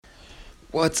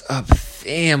What's up,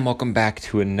 fam? Welcome back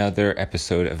to another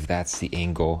episode of That's the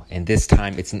Angle. And this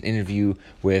time it's an interview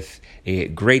with a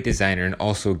great designer and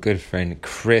also a good friend,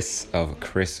 Chris of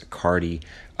Chris Cardi.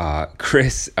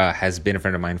 Chris has been a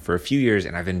friend of mine for a few years,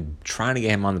 and I've been trying to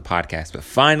get him on the podcast. But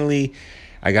finally,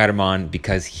 I got him on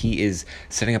because he is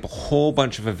setting up a whole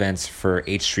bunch of events for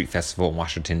H Street Festival in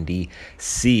Washington,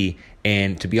 D.C.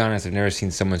 And to be honest, I've never seen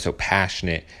someone so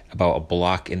passionate about a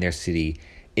block in their city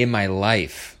in my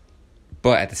life.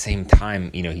 But at the same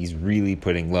time, you know, he's really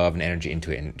putting love and energy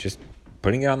into it and just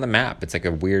putting it on the map. It's like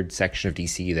a weird section of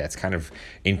DC that's kind of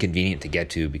inconvenient to get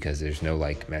to because there's no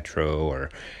like metro or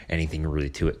anything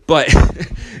really to it. But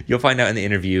you'll find out in the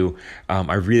interview.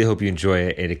 I really hope you enjoy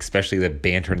it, and especially the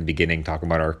banter in the beginning, talking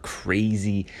about our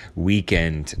crazy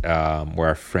weekend where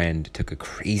our friend took a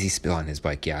crazy spill on his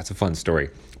bike. Yeah, it's a fun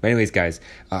story. But anyways, guys,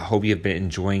 hope you have been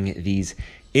enjoying these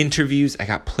interviews. I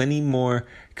got plenty more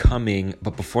coming,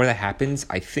 but before that happens,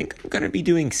 I think I'm going to be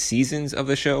doing seasons of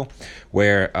the show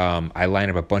where I line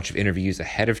up a bunch of interviews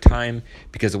ahead of time,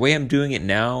 because the way I'm doing it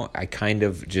now, I kind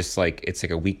of just like, it's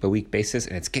like a week by week basis,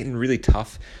 and it's getting really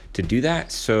tough to do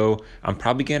that. So I'm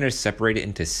probably going to separate it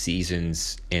into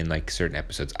seasons in like certain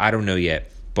episodes. I don't know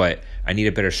yet, but I need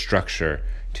a better structure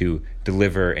to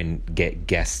deliver and get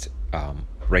guests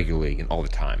regularly and all the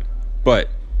time. But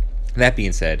that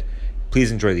being said, please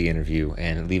enjoy the interview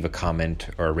and leave a comment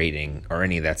or a rating or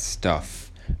any of that stuff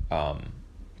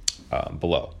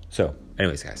below. So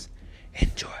anyways, guys,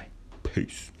 enjoy.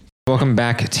 Peace. Welcome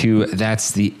back to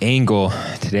That's the Angle.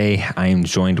 Today I am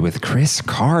joined with Chris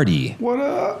Cardi. What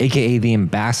up? AKA the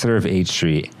ambassador of H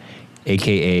Street,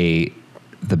 AKA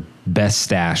the best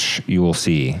stash you will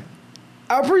see.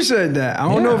 I appreciate that. I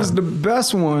don't know if it's the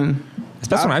best one. It's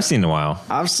the best one I've seen in a while.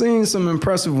 I've seen some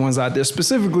impressive ones out there,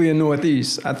 specifically in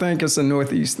Northeast. I think it's a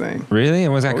Northeast thing. Really?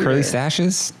 And was that Curly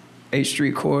Stashes? H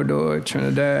Street corridor,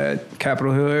 Trinidad,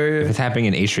 Capitol Hill area. If it's happening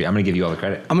in H Street, I'm gonna give you all the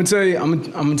credit. I'm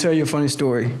gonna tell you a funny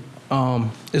story.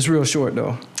 It's real short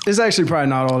though. It's actually probably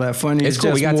not all that funny. It's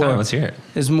cool. We got time. Let's hear it.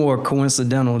 It's more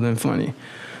coincidental than funny.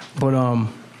 But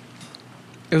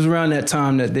it was around that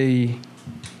time that the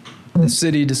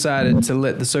city decided to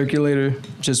let the circulator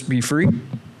just be free.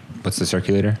 What's the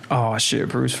circulator? Oh shit,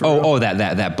 Bruce.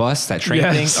 That bus, that train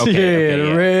thing. Okay,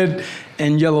 the red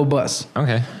and yellow bus.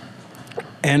 Okay.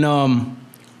 And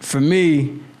for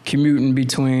me, commuting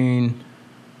between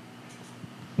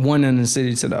one end of the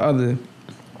city to the other,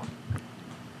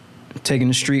 taking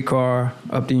the streetcar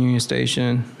up to Union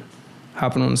Station,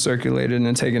 hopping on the circulator, and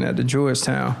then taking that to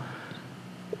Georgetown.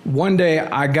 One day,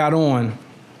 I got on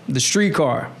the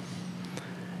streetcar.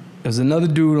 There was another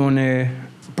dude on there,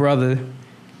 brother.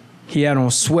 He had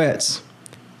on sweats.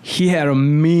 He had a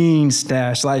mean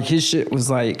stash. Like, his shit was,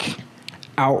 like,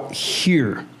 out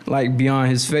here, like, beyond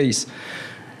his face.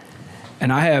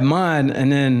 And I had mine,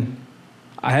 and then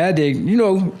I had to, you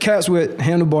know, cats with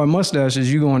handlebar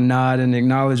mustaches, you gonna nod and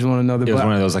acknowledge one another. It was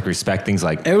one of those, like, respect things,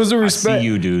 like, it was a respect. I see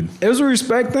you, dude. It was a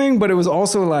respect thing, but it was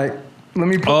also, like, let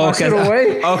me put my shit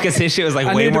away. Because his shit was,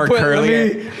 like, way more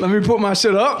curly. Let me put my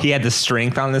shit up. He had the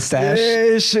strength on the stash. Yeah,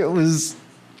 his shit was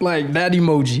like that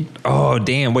emoji. Oh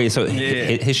damn! Wait, so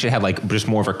his shit had like just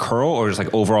more of a curl, or just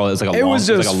like overall it was like a long? It was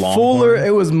just like a long fuller. horn?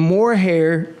 It was more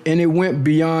hair, and it went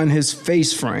beyond his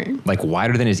face frame. Like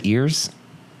wider than his ears?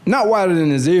 Not wider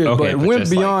than his ears, but it went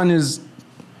beyond his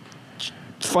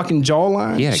fucking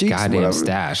jawline. He had cheeks, a goddamn whatever.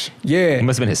 Stash. Yeah, he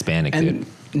must have been Hispanic, dude.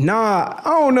 Nah,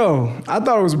 I don't know. I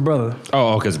thought it was a brother.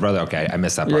 Oh, because brother. Okay, I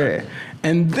missed that part. Yeah.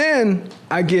 And then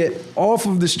I get off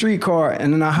of the streetcar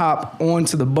and then I hop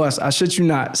onto the bus. I shit you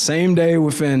not. Same day,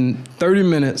 within 30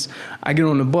 minutes, I get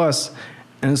on the bus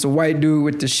and it's a white dude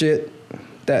with the shit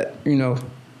that, you know.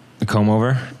 A comb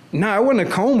over? Nah, it wasn't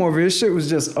a comb over. His shit was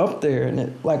just up there and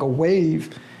it like a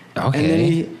wave.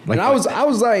 Okay. And then I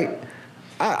was like,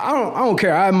 I don't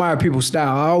care. I admire people's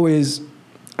style.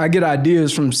 I get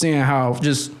ideas from seeing how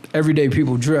just everyday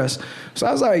people dress. So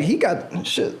I was like, he got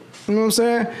shit. You know what I'm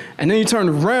saying? And then he turned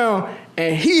around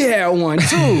and he had one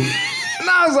too. And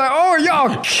I was like, oh,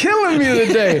 y'all killing me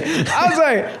today.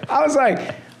 I was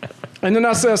like, and then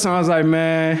I said something. I was like,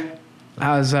 man,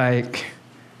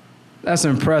 that's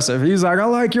impressive. He was like, I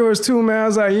like yours too, man. I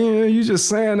was like, yeah, you just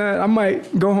saying that. I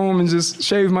might go home and just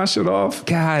shave my shit off.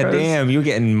 God damn, you were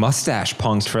getting mustache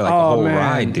punked for like the whole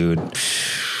ride, dude.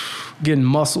 Getting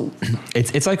muscled.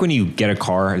 It's like when you get a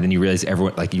car and then you realize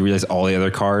all the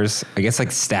other cars. I guess like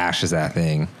stash is that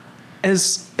thing.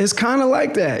 It's kind of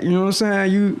like that. You know what I'm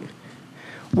saying?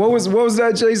 What was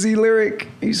that Jay-Z lyric?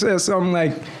 He said something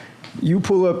like, you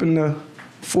pull up in the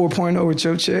 4.0 with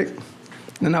your chick,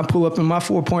 then I pull up in my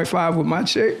 4.5 with my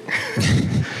chick.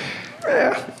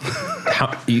 Yeah.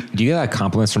 do you get like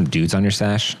compliments from dudes on your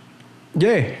stash?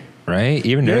 Yeah. Right?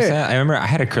 You ever notice that? I remember I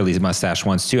had a curly mustache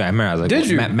once too. I remember I was like, Did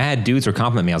you? Mad dudes were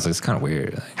complimenting me. I was like, it's kind of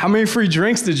weird. Like, How many free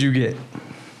drinks did you get?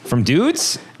 from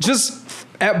dudes? Just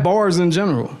at bars in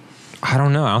general. I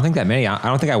don't know. I don't think that many. I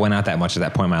don't think I went out that much at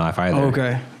that point in my life either.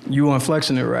 Okay. You weren't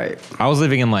flexing it right. I was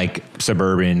living in like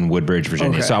suburban Woodbridge,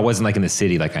 Virginia, Okay. so I wasn't like in the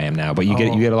city like I am now. But you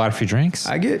get a lot of free drinks.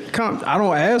 I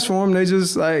don't ask for them. They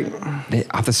just like,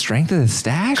 Off the strength of the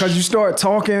stash. because you start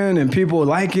talking and people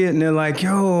like it and they're like,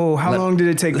 yo, how long did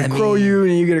it take to crow you?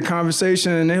 And you get a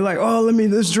conversation and they're like, oh,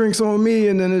 this drink's on me.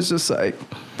 And then it's just like,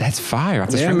 That's fire. Off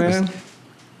the yeah, strength man. of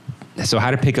the So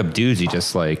how to pick up dudes? You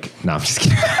just like, no, I'm just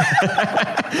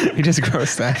kidding. You just grow a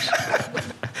stash.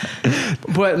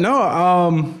 But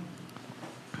no,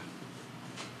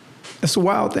 it's a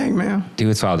wild thing, man. Dude,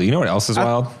 it's wild. You know what else is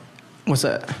wild? What's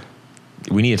that?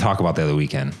 We need to talk about the other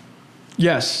weekend.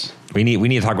 Yes. We need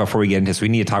to talk about before we get into this. We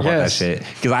need to talk about that Yes. shit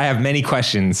because I have many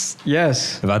questions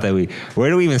Yes. about that week. Where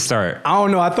do we even start? I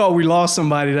don't know. I thought we lost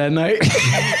somebody that night.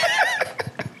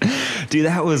 Dude,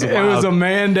 that was wild. It was a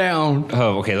man down.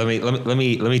 Oh, okay. Let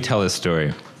me tell this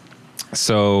story.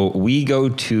 So we go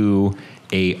to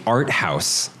a art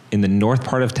house in the north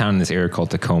part of town in this area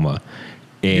called Tacoma.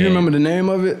 Do you remember the name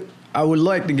of it? I would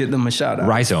like to get them a shout out.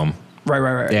 Rhizome.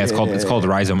 Right. Yeah, it's called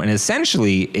Rhizome, and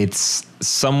essentially it's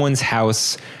someone's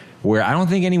house where I don't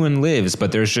think anyone lives,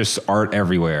 but there's just art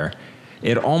everywhere.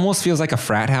 It almost feels like a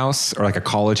frat house or like a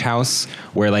college house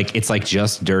where like it's like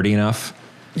just dirty enough.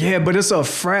 Yeah, but it's a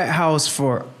frat house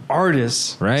for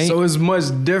artists, Right? So it's much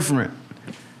different.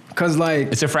 Cause like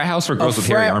It's a frat house for a girls with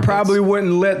hairy frat armpits. probably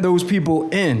wouldn't let those people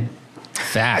in.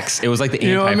 Facts. It was like the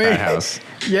You know what I anti-frat mean? house.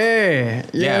 Yeah.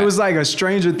 Yeah. It was like a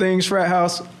Stranger Things frat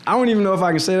house. I don't even know if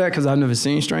I can say that because I've never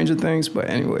seen Stranger Things. But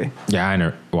anyway, Yeah, I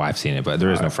know. Well, I've seen it, but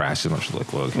there is no frat. It's just a bunch of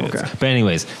little kids. Okay. But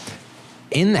anyways,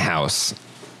 in the house,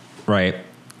 right,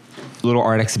 little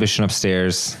art exhibition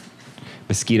upstairs,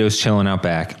 mosquitoes chilling out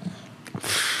back.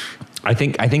 I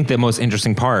think the most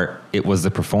interesting part it was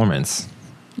the performance,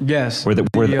 yes. or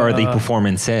the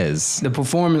performances. The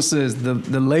performances,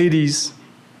 the ladies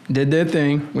did their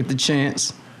thing with the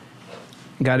chants.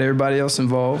 Got everybody else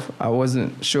involved. I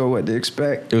wasn't sure what to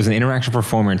expect. It was an interaction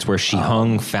performance where she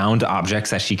hung found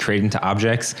objects that she created into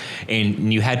objects,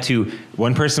 and you had to.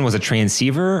 One person was a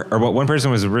transceiver, or one person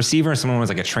was a receiver, and someone was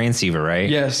like a transceiver, right?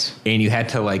 Yes. And you had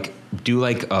to like do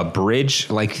like a bridge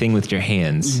like thing with your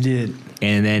hands, You did.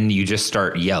 and then you just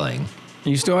start yelling.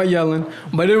 You start yelling,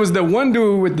 but it was the one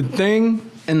dude with the thing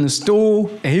and the stool,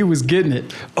 and he was getting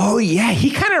it. Oh yeah, he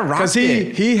kind of rocked Because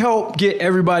it. he helped get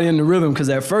everybody in the rhythm. Because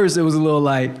at first it was a little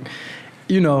like,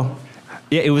 you know,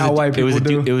 Yeah, it was how a, white it was a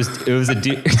people dude. do. It was a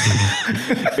dude.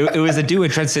 it was a dude who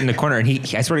tried to sit in the corner, and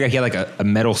I swear to God, he had like a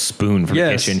metal spoon from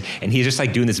Yes. the kitchen, and he's just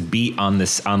like doing this beat on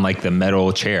like the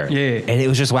metal chair. Yeah. and it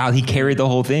was just wild. He carried the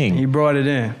whole thing. he brought it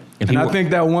in. And people- I think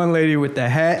that one lady with the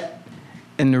hat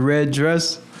and the red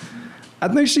dress, I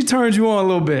think she turned you on a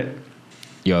little bit.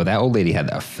 Yo, that old lady had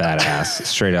that fat ass.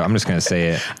 Straight up, I'm just gonna say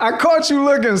it. I caught you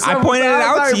looking. several pointed it times.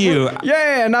 out Like, to you.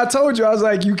 Yeah, and I told you, I was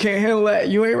like, you can't handle that.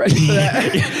 You ain't ready for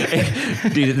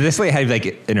that. Dude, this lady had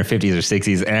like in her 50s or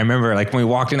 60s, and I remember like when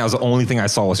we walked in, that was the only thing I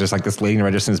saw was just like this lady in red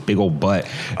dress and this big old butt.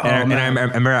 And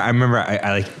I remember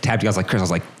I like tapped you. I was like, Chris,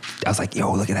 I was like,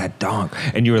 yo, look at that donk.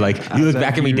 And you were like, you looked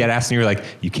back at me dead ass, and you were like,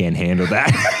 you can't handle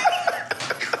that.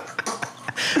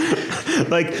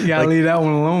 You gotta leave that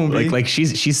one alone, B. like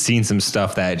she's seen some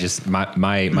stuff that just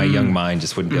my young mind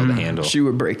just wouldn't be able to handle. She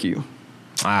would break you.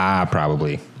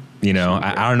 Probably. You know,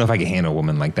 I don't know if I could handle a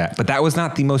woman like that. But that was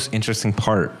not the most interesting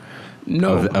part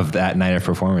No. of that night of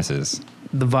performances.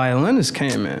 The violinist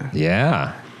came in.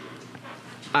 Yeah.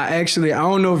 I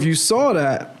don't know if you saw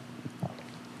that,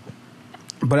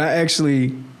 but I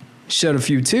actually shed a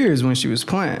few tears when she was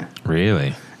playing.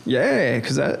 Really? Yeah,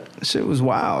 because that shit was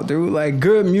wild, dude. Like,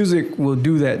 good music will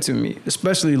do that to me,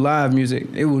 especially live music.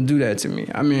 It will do that to me.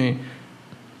 I mean,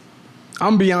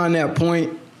 I'm beyond that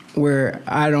point where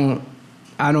I don't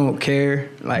care.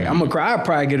 Like, I'm a cry. I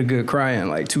probably get a good cry in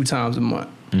like 2 times a month.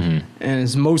 And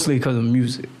it's mostly because of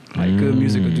music. Like, good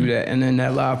music will do that. And then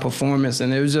that live performance,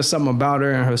 and there was just something about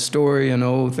her and her story and the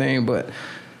whole thing. But,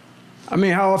 I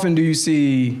mean, how often do you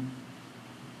see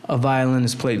a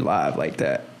violinist play live like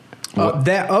that?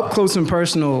 That up close and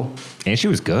personal. And she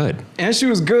was good. And she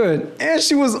was good. And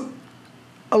she was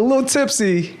a little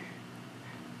tipsy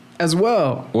as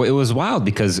well. Well, it was wild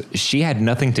because she had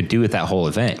nothing to do with that whole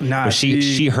event. Nah, but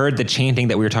she heard the chanting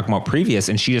that we were talking about previous,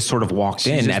 and she just sort of walked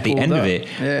in just at the pulled end up. of it.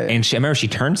 Yeah. And I remember she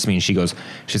turns to me and she's like,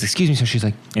 excuse me. So she's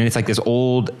like, and it's like this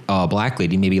old black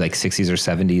lady, maybe like 60s or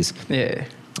 70s. Yeah.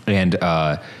 And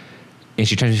And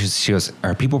she goes,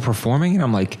 are people performing? And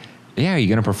I'm like, yeah, are you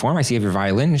going to perform? I see you have your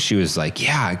violin. And she was like,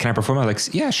 yeah, can I perform? I was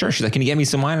like, yeah, sure. She's like, can you get me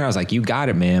some wine? And I was like, you got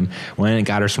it, ma'am. Went and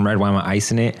got her some red wine with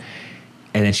ice in it.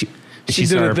 And then she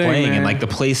started playing, man. And like the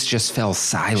place just fell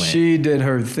silent. She did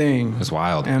her thing. It was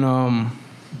wild. And I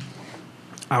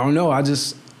don't know.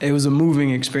 It was a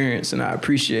moving experience, and I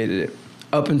appreciated it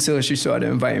up until she started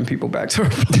inviting people back to her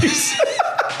place.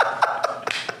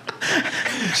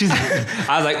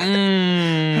 I was like,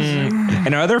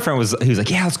 And our other friend was like,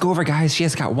 yeah, let's go over, guys. She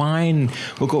has got wine.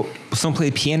 We'll go. Someone play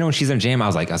the piano, and she's in a jam. I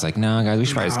was like, no, guys, we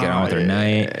should probably just get on with our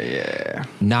night. Yeah.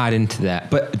 Not into that,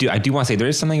 but dude, I do want to say there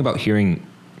is something about hearing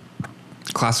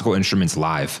classical instruments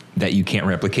live that you can't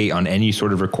replicate on any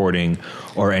sort of recording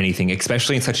or anything,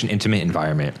 especially in such an intimate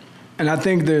environment. And I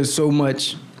think there's so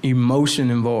much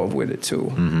emotion involved with it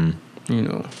too. Mm-hmm. You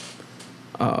know,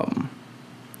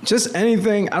 just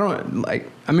anything.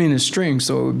 It's strings,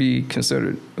 so it would be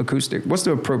considered acoustic. What's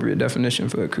the appropriate definition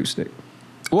for acoustic?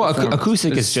 Well,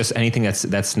 acoustic is just anything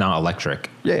that's not electric.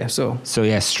 Yeah. So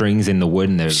yeah, strings in the wood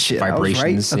and there's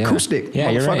vibrations. I was right. Acoustic.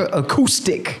 Yeah, you're right.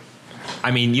 Acoustic.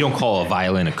 I mean, you don't call a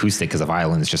violin acoustic because a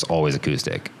violin is just always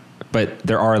acoustic. But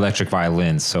there are electric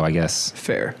violins, so I guess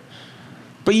fair.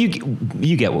 But we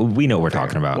know what we're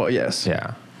talking about. Well, yes.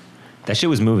 Yeah. That shit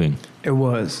was moving. It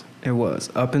was.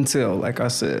 Up until, like I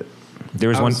said. There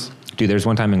was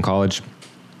one time in college,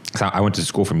 so I went to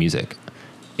school for music,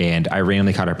 and I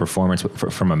randomly caught a performance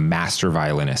from a master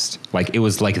violinist. Like, it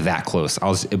was like that close.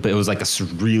 But it was like a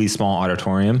really small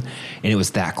auditorium, and it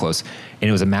was that close. And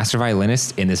it was a master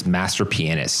violinist and this master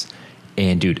pianist.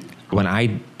 And dude, when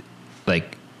I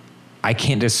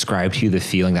can't describe to you the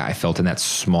feeling that I felt in that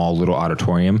small little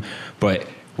auditorium, but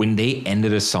when they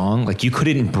ended a song, like, you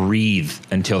couldn't breathe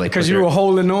until they, because you were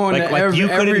holding on. Like you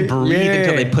couldn't breathe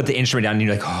until they put the instrument down, and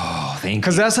you're like, oh, thank you.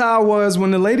 Because that's how I was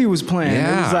when the lady was playing.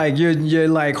 Yeah. It was like you're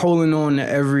like holding on to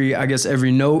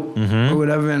every note or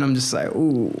whatever, and I'm just like,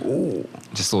 ooh.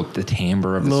 Just the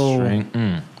timbre of the string.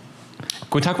 Can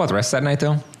we talk about the rest of that night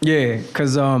though? Yeah,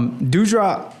 because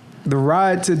Dewdrop, the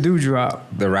ride to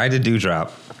Dewdrop. The ride to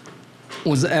Dewdrop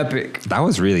was epic. That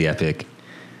was really epic.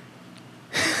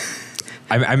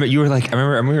 You were like, I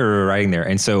remember we were riding there,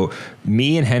 and so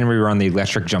me and Henry were on the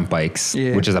electric jump bikes,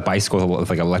 which is a bicycle with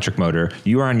like an electric motor.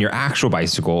 You were on your actual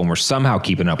bicycle, and we're somehow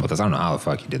keeping up with us. I don't know how the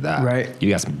fuck you did that. Right. You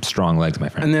got some strong legs, my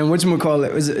friend. And then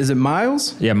whatchamacallit, is it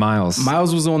Miles? Yeah, Miles.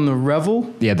 Miles was on the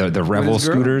Revel. Yeah, the Revel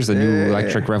scooters, the new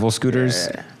electric Revel scooters.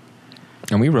 Yeah.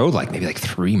 And we rode maybe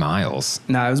 3 miles.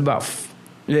 Nah, it was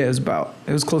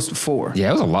close to 4. Yeah,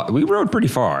 it was a lot. We rode pretty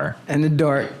far. In the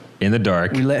dark.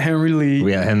 We let Henry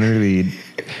lead.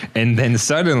 And then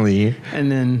suddenly,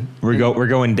 we're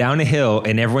going down a hill,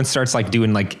 and everyone starts like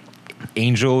doing like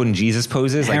angel and Jesus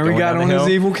poses. Henry got on his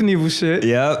Evel Knievel shit.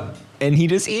 Yep. And he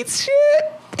just eats shit.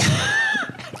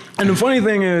 And the funny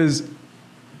thing is,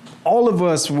 all of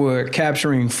us were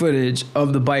capturing footage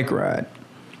of the bike ride,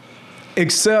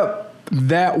 except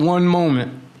that one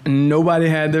moment. Nobody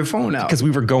had their phone out. Because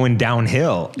we were going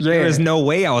downhill. Yeah. There was no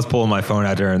way I was pulling my phone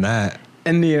out during that.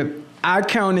 And I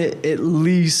counted at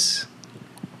least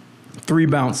 3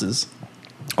 bounces.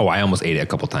 Oh, I almost ate it a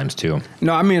couple times too.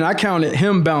 No, I mean, I counted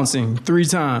him bouncing 3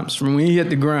 times from when he hit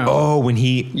the ground. Oh, when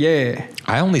he... Yeah.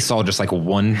 I only saw just like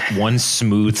one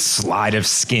smooth slide of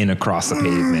skin across the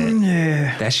pavement.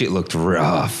 Yeah. That shit looked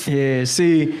rough. Yeah,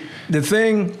 see, the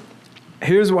thing...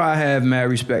 Here's why I have mad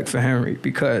respect for Henry,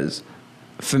 because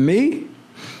for me,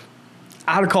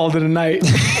 I'd have called it a night.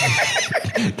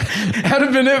 That'd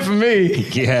have been it for me.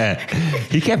 Yeah.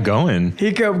 He kept going.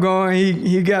 He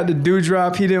He got the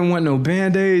Dewdrop. He didn't want no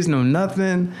Band-Aids, no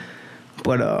nothing.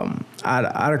 But I'd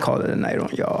have called it a night on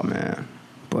y'all, man.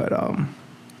 But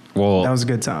well, that was a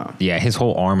good time. Yeah, his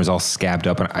whole arm was all scabbed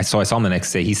up, and I saw him the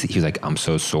next day. He was like, I'm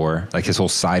so sore. Like, his whole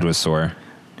side was sore.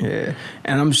 Yeah.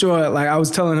 And I'm sure, like, I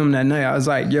was telling him that night, I was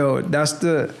like, yo, that's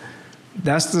the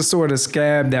sort of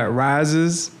scab that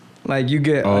rises. Like, you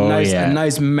get a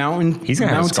nice mountainy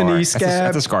scab.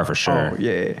 That's a scar for sure. Oh,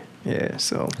 yeah. Yeah.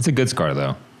 So it's a good scar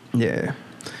though. Yeah.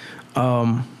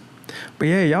 But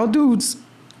yeah, y'all dudes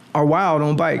are wild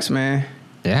on bikes, man.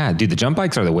 Yeah, dude, the jump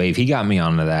bikes are the wave. He got me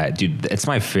onto that. Dude, it's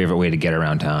my favorite way to get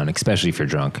around town, especially if you're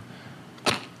drunk.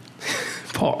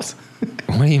 Pause.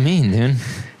 What do you mean, dude?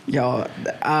 Y'all,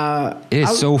 it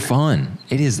is so fun.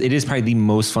 It is probably the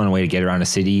most fun way to get around a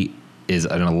city is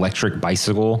an electric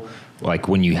bicycle. Like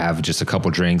when you have just a couple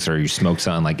drinks or you smoke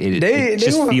something, like it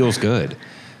just feels good.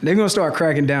 They're gonna start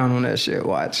cracking down on that shit.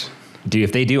 Watch, dude.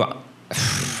 If they do,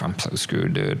 I'm so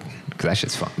screwed, dude. Because that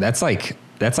shit's fun. That's like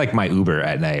my Uber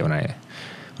at night when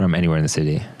I'm anywhere in the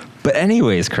city. But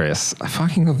anyways, Chris, I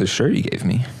fucking love the shirt you gave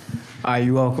me.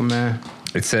 You're welcome, man.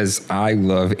 It says, I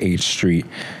love H Street,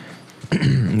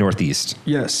 Northeast.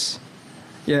 Yes.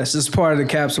 Yes, it's part of the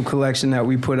capsule collection that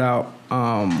we put out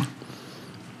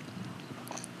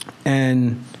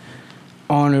in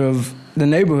honor of the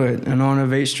neighborhood, in honor of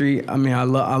 8th Street. I mean, I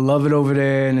love it over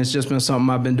there, and it's just been something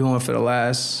I've been doing for the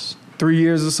last 3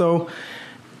 years or so.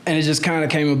 And it just kind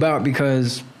of came about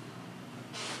because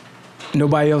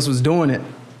nobody else was doing it.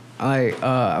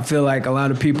 I feel like a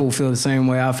lot of people feel the same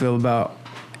way I feel about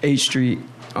 8th Street.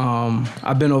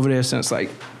 I've been over there since like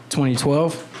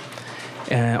 2012.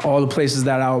 And all the places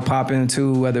that I would pop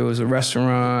into, whether it was a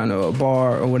restaurant or a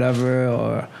bar or whatever,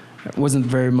 or it wasn't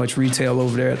very much retail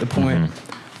over there at the point.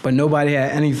 Mm-hmm. But nobody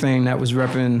had anything that was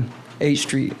repping 8th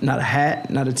Street, not a hat,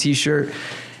 not a T-shirt.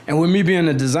 And with me being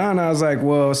a designer, I was like,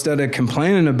 well, instead of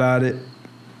complaining about it,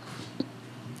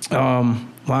 why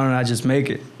don't I just make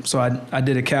it? So I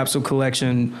did a capsule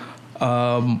collection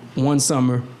one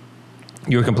summer.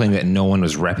 You were complaining that no one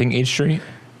was repping 8th Street?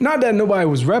 Not that nobody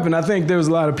was repping. I think there was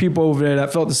a lot of people over there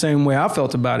that felt the same way I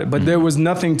felt about it. But there was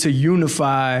nothing to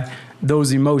unify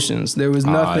those emotions. There was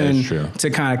nothing to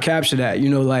kind of capture that. You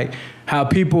know, like how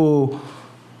people,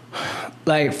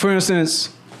 like, for instance,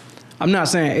 I'm not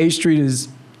saying 8th Street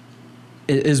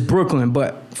is Brooklyn,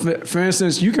 but for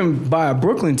instance, you can buy a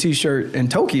Brooklyn T-shirt in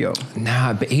Tokyo.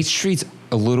 Nah, but 8th Street's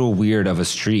a little weird of a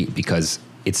street because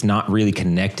it's not really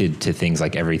connected to things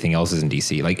like everything else is in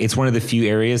DC. Like, it's one of the few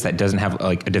areas that doesn't have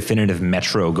like a definitive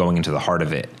metro going into the heart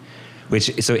of it,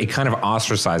 so it kind of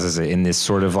ostracizes it in this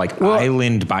sort of like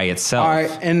island by itself. All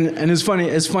right, and it's funny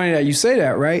that you say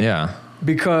that, right? Yeah.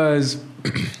 Because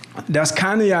that was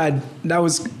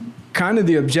kind of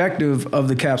the objective of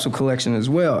the capsule collection as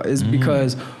well, is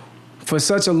because for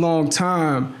such a long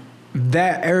time,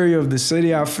 that area of the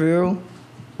city, I feel,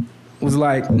 was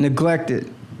like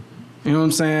neglected. You know what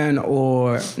I'm saying?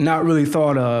 Or not really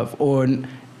thought of. Or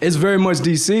it's very much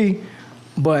DC,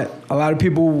 but a lot of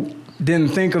people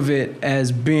didn't think of it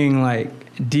as being like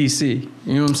DC.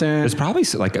 You know what I'm saying? There's probably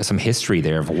like some history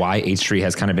there of why 8th Street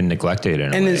has kind of been neglected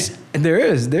in a way.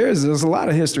 There's a lot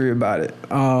of history about it.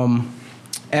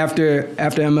 After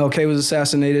MLK was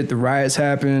assassinated, the riots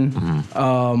happened.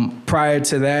 Prior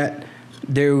to that,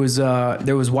 there was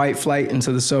white flight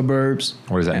into the suburbs.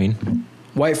 What does that mean?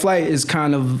 White flight is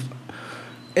kind of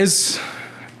it's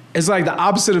like the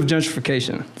opposite of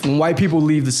gentrification. When white people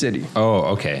leave the city.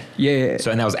 Oh, okay. Yeah. So,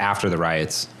 and that was after the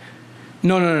riots.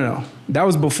 No. That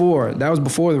was before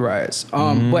the riots.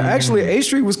 But actually, 8th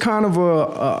Street was kind of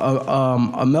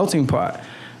a melting pot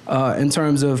in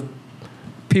terms of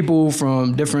people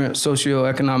from different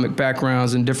socioeconomic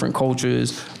backgrounds and different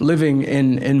cultures living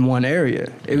in one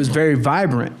area. It was very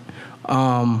vibrant.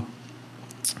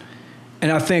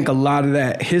 And I think a lot of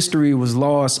that history was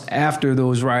lost after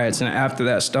those riots and after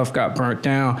that stuff got burnt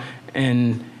down.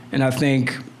 And I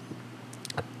think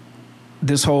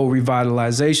this whole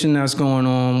revitalization that's going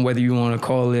on, whether you want to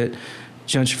call it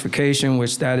gentrification,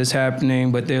 which that is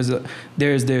happening, but there's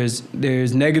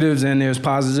negatives and there's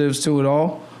positives to it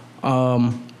all.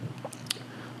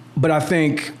 But I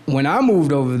think when I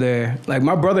moved over there, like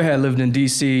my brother had lived in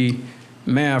DC,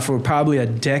 man, for probably a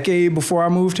decade before I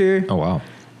moved here. Oh, wow.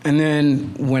 And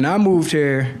then when I moved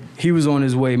here, he was on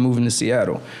his way moving to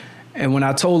Seattle. And when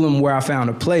I told him where I found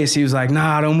a place, he was like,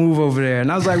 nah, don't move over there.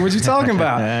 And I was like, what you talking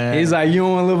about? He's like, you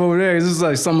don't want to live over there? This is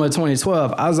like summer of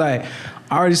 2012. I was like,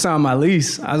 I already signed my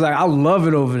lease. I was like, I love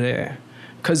it over there.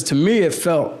 Because to me, it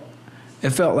felt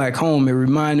like home. It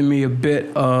reminded me a bit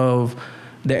of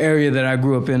the area that I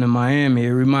grew up in Miami.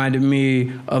 It reminded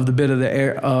me of the bit of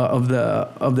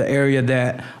the area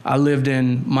that I lived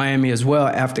in Miami as well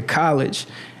after college.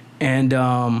 And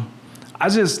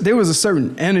there was a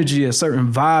certain energy, a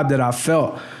certain vibe that I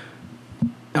felt,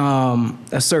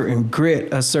 a certain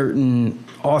grit, a certain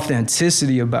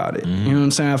authenticity about it. You know what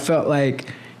I'm saying? I felt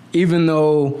like even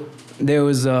though there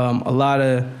was a lot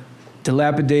of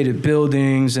dilapidated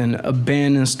buildings and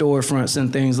abandoned storefronts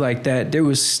and things like that, there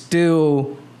was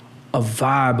still a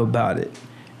vibe about it.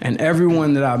 And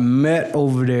everyone that I met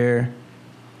over there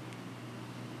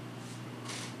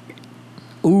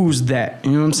oozed that.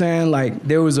 You know what I'm saying? Like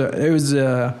there was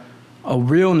a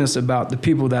realness about the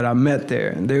people that I met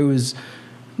there. They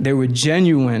were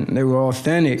genuine, they were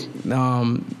authentic.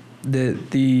 The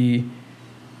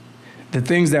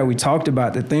things that we talked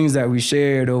about, the things that we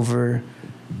shared over,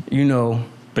 you know.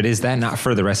 But is that not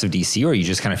for the rest of DC, or you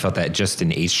just kind of felt that just in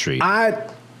 8th Street?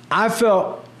 I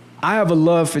felt I have a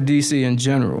love for DC in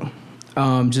general.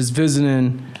 Just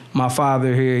visiting my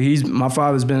father here. My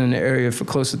father's been in the area for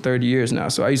close to 30 years now,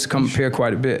 so I used to come up here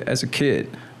quite a bit as a kid.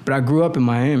 But I grew up in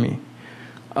Miami.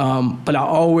 But I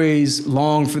always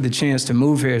longed for the chance to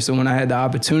move here. So when I had the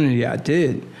opportunity, I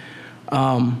did.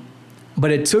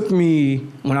 But it took me,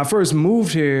 when I first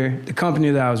moved here, the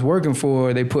company that I was working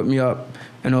for, they put me up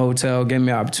in a hotel, gave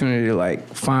me an opportunity to like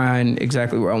find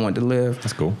exactly where I wanted to live.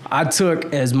 That's cool. I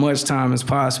took as much time as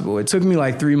possible. It took me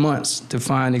like 3 months to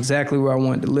find exactly where I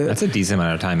wanted to live. That's a decent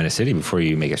amount of time in a city before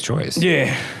you make a choice.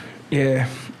 Yeah.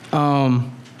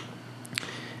 I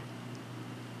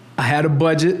had a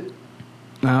budget.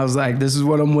 And I was like, this is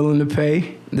what I'm willing to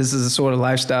pay. This is the sort of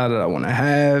lifestyle that I want to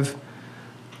have.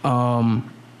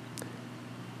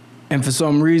 And for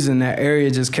some reason, that area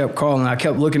just kept calling. I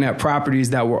kept looking at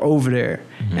properties that were over there.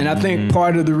 Mm-hmm. And I think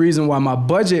part of the reason why my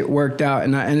budget worked out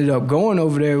and I ended up going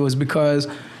over there was because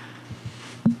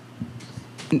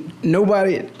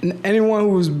anyone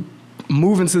who was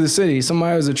moving to the city,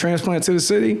 somebody who was a transplant to the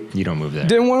city, you don't move there.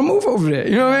 Didn't want to move over there.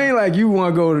 You know what I mean? Like, you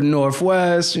want to go to the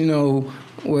Northwest,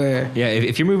 where... Yeah,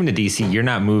 if you're moving to D.C., you're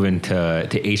not moving to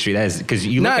H Street. That is because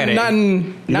you look at it... Not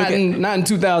in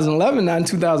 2011, not in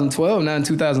 2012, not in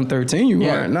 2013, you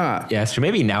weren't, nah. Yeah, it's true.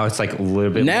 Maybe now it's like a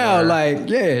little bit now, more... like,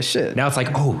 yeah, shit. Now it's like,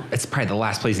 oh, it's probably the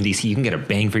last place in D.C. you can get a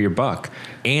bang for your buck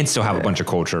and still have a bunch of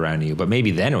culture around you. But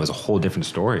maybe then it was a whole different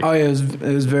story. Oh, yeah, it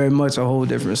was very much a whole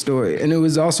different story. And it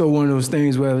was also one of those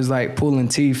things where it was like pulling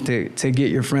teeth to get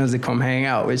your friends to come hang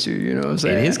out with you, you know what I'm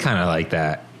saying? It is kind of like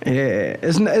that. Yeah,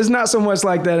 it's not so much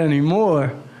like that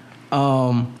anymore.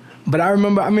 But I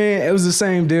remember, it was the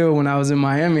same deal when I was in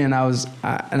Miami and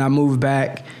I moved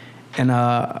back and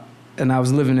I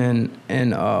was living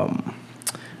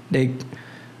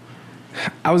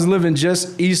I was living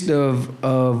just east of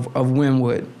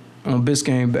Wynwood on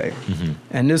Biscayne Bay. Mm-hmm.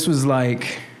 And this was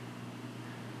like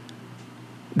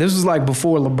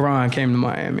before LeBron came to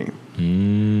Miami.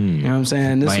 You know what I'm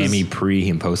saying? Miami pre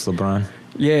and post LeBron?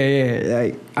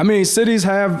 Yeah. Like, cities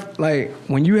have, like,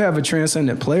 when you have a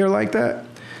transcendent player like that,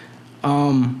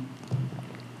 a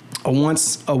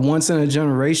once in a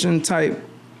generation type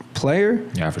player.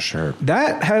 Yeah, for sure.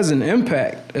 That has an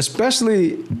impact,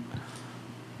 especially,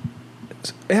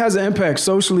 it has an impact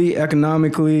socially,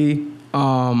 economically,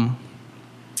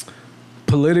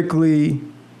 politically.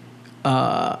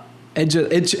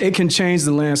 It can change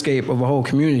the landscape of a whole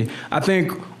community. I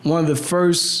think one of the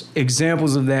first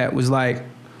examples of that was like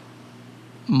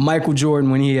Michael Jordan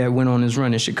when he had went on his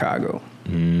run in Chicago.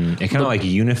 It kind of like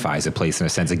unifies a place in a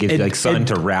sense. It gives you like something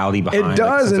to rally behind. It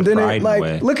does, and then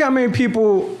look how many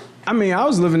people. I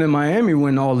was living in Miami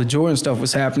when all the Jordan stuff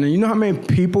was happening. You know how many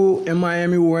people in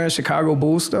Miami were wearing Chicago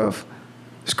Bulls stuff?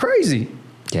 It's crazy.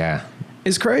 Yeah,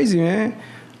 it's crazy, man.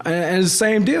 And it's the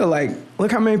same deal. Like,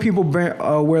 look how many people wear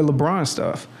LeBron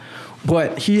stuff.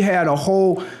 But he had a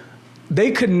whole.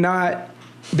 They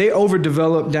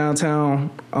overdeveloped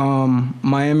downtown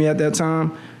Miami at that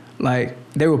time. Like,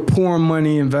 they were pouring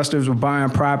money, investors were buying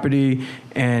property,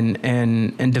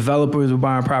 and developers were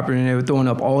buying property, and they were throwing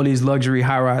up all these luxury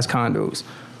high-rise condos.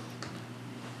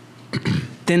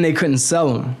 Then they couldn't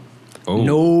sell them. Oh.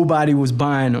 Nobody was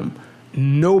buying them.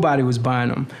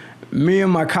 Me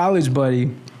and my college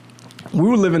buddy, we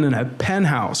were living in a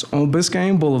penthouse on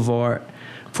Biscayne Boulevard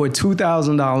for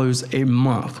 $2,000 a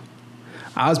month.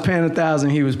 I was paying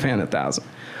 $1,000, he was paying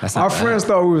 $1,000. Our friends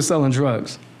thought we were selling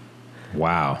drugs.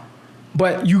 Wow.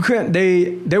 But you couldn't.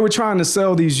 They were trying to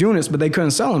sell these units, but they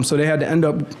couldn't sell them, so they had to end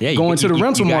up going to the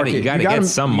rental market. You got to get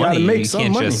some money. You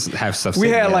can't just have stuff. We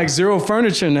had like zero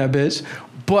furniture in that bitch,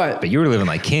 but you were living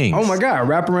like kings. Oh my God!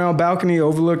 Wraparound balcony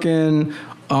overlooking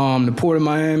the Port of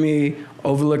Miami,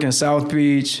 overlooking South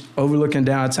Beach, overlooking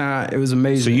downtown. It was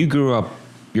amazing. So you grew up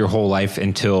your whole life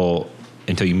until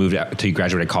you moved out, until you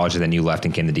graduated college, and then you left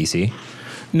and came to DC?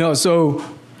 No, so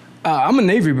I'm a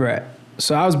Navy brat.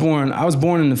 So I was born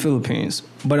in the Philippines,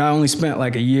 but I only spent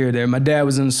like a year there. My dad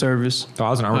was in the service. Oh,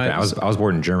 I was an Army fan. I was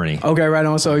born in Germany. Okay, right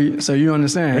on. So you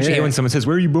understand. Don't you hate when someone says,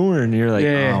 "Where are you born?" And you're like,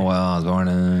 "Oh, well, I was born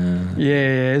in."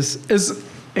 Yeah.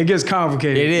 It gets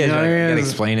complicated. It is. You know you gotta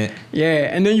explain it. Yeah,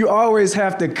 and then you always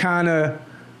have to kind of.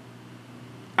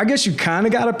 I guess you kind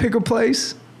of gotta pick a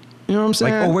place. You know what I'm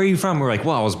saying? Like, where are you from? We're like,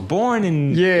 well, I was born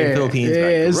in the Philippines, but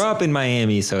I grew up in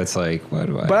Miami, so it's like, what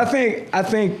do I? But I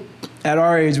think at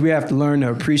our age, we have to learn to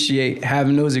appreciate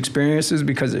having those experiences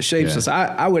because it shapes us.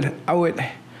 I would.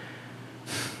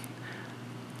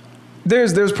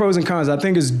 There's pros and cons. I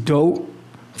think it's dope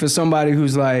for somebody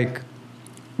who's like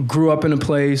grew up in a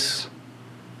place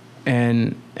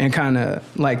and kind of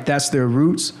like that's their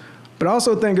roots. But I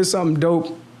also think it's something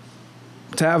dope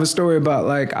to have a story about,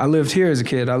 like, I lived here as a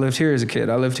kid, I lived here as a kid,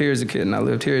 I lived here as a kid, and I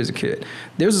lived here as a kid.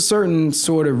 There's a certain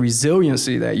sort of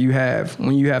resiliency that you have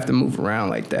when you have to move around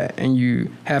like that and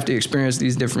you have to experience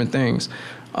these different things.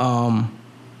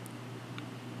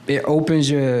 it opens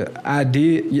your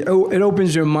idea. It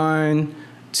opens your mind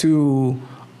to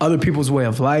other people's way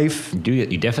of life.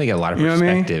 You definitely get a lot of You know what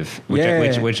I mean? perspective,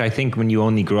 Yeah. which I think when you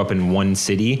only grew up in one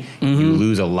city, you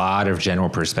lose a lot of general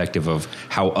perspective of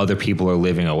how other people are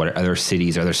living or what other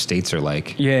cities, other states are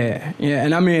like. Yeah, yeah,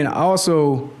 and I mean,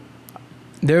 also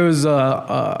there was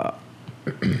a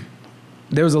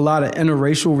lot of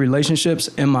interracial relationships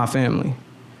in my family.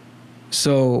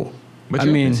 So What's I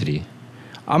your mean, ethnicity?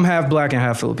 I'm half black and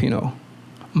half Filipino.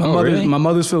 Really? My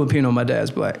mother's Filipino, my dad's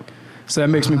black, so that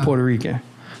makes me Puerto Rican.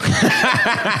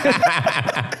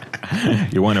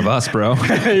 You're one of us, bro.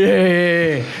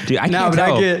 Yeah. Dude, I Nah, can't but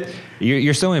tell. I get.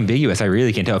 You're so ambiguous. I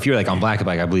really can't tell. If you were like, I'm black,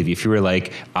 I believe you. If you were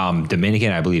like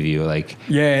Dominican, I believe you. Like,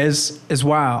 Yeah, it's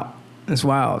wild. It's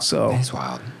wild. So it's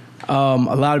wild.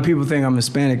 a lot of people think I'm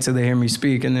Hispanic till they hear me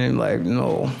speak, and then like,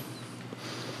 no,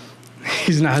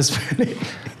 he's not Hispanic.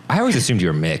 I always assumed you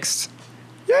were mixed.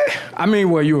 Yeah, I mean,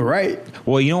 well, you were right.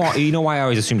 Well, you know why I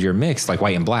always assumed you're mixed, like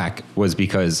white and black, was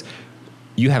because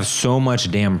you have so much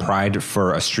damn pride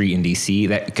for a street in DC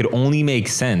that could only make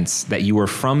sense that you were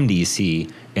from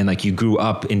DC and like you grew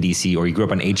up in DC or you grew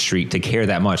up on H Street to care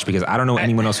that much, because I don't know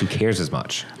anyone else who cares as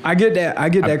much. I get that. I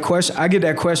get that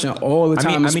question all the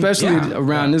time, especially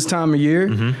around this time of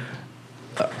year.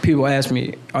 People ask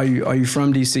me, "Are you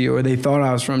from DC?" Or they thought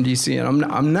I was from DC, and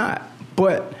I'm not.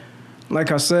 But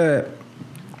like I said,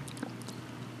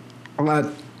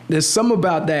 there's something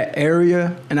about that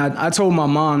area, and I told my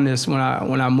mom this when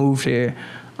I moved here.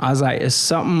 I was like, it's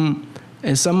something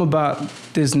about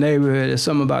this neighborhood, it's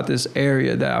something about this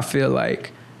area that I feel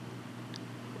like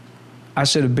I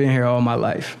should have been here all my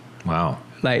life. Wow.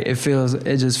 Like it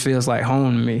just feels like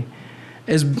home to me.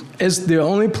 It's the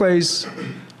only place,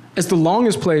 it's the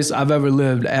longest place I've ever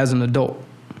lived as an adult.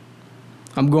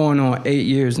 I'm going on 8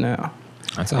 years now.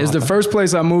 It's the first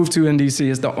place I moved to in DC.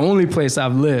 It's the only place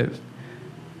I've lived.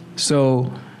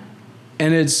 So,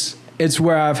 and it's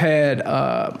where I've had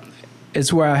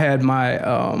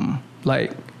my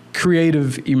like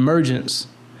creative emergence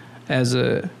as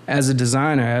a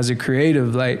designer, as a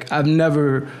creative. Like I've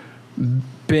never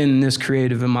been this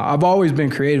creative I've always been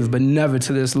creative, but never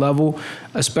to this level,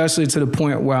 especially to the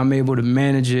point where I'm able to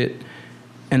manage it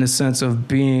in a sense of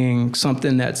being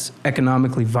something that's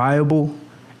economically viable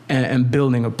and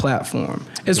building a platform.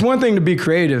 It's one thing to be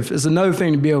creative. It's another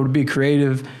thing to be able to be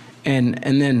creative and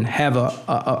then have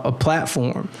a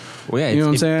platform. Well, yeah, you know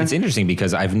what I'm saying? It's interesting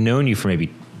because I've known you for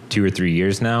maybe 2 or 3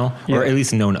 years now, or at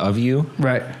least known of you.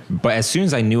 Right. But as soon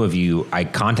as I knew of you, I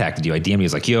contacted you. I DM'd you. I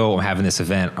was like, yo, I'm having this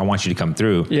event. I want you to come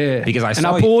through. Yeah. Because I saw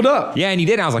and I pulled up. Yeah, and you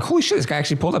did. And I was like, holy shit, this guy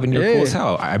actually pulled up and you're cool as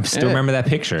hell. I still remember that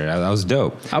picture. That was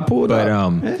dope. I pulled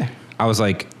up. But I was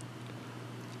like,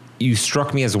 you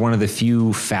struck me as one of the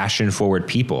few fashion forward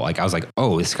people. Like I was like,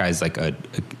 oh, this guy's like a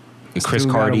Chris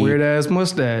Cardi. Got a weird ass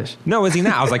mustache. No, is he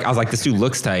not? I was like, this dude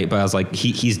looks tight, but I was like,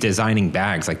 he's designing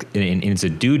bags, like, and it's a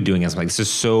dude doing it. I was like, this is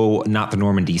so not the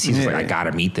norm in DC. So I was like, I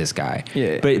gotta meet this guy.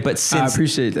 Yeah, but since I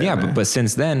appreciate that. Yeah, man. but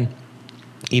since then,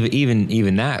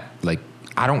 even that, like,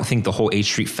 I don't think the whole H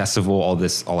Street Festival, all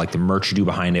like the merch you do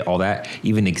behind it, all that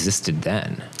even existed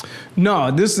then.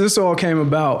 No, this all came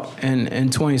about in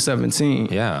 2017.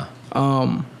 Yeah.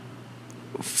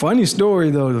 Funny story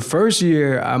though, the first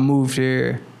year I moved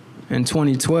here in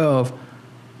 2012,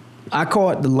 I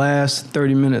caught the last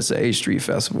 30 minutes of H Street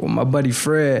Festival. My buddy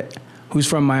Fred, who's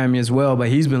from Miami as well, but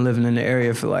he's been living in the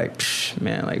area for like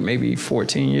maybe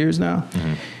 14 years now.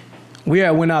 Mm-hmm. We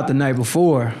had went out the night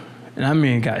before, and I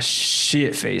mean got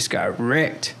shit-faced, got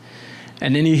wrecked.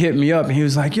 And then he hit me up and he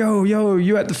was like, yo,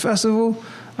 you at the festival?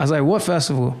 I was like, what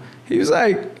festival? He was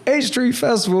like, H Street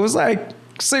Festival. It's like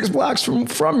 6 blocks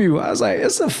from you. I was like,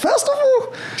 it's a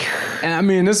festival? And I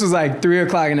mean, this was like 3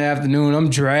 o'clock in the afternoon.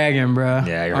 I'm dragging, bro.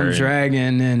 Yeah, I'm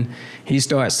dragging. And he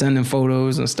started sending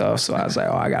photos and stuff. So I was like,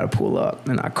 oh, I got to pull up.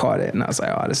 And I caught it. And I was like,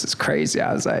 oh, this is crazy.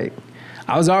 I was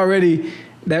already,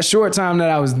 that short time that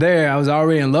I was there, I was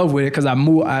already in love with it because I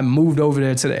moved over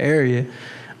there to the area.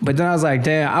 But then I was like,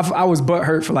 damn, I was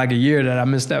butthurt for like a year that I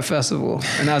missed that festival.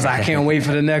 And I was like, I can't wait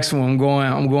for the next one. I'm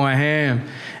going ham.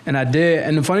 And I did.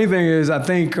 And the funny thing is, I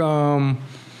think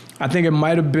it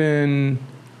might have been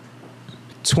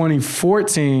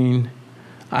 2014.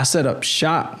 I set up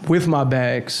shop with my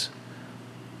bags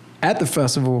at the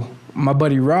festival. My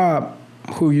buddy Rob,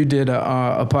 who you did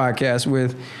a podcast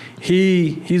with,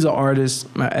 he's an artist,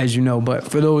 as you know. But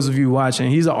for those of you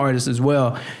watching, he's an artist as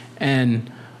well.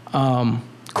 And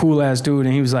cool ass dude.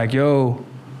 And he was like, yo,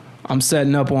 I'm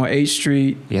setting up on 8th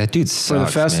Street. Yeah, that dude for the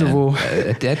sucks, festival.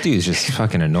 Man. That dude's just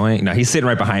fucking annoying. No, he's sitting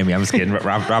right behind me. I'm just kidding.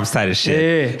 Rob's tight as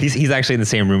shit. Yeah. He's actually in the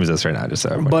same room as us right now. Just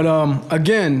so everybody. But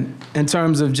again, in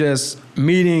terms of just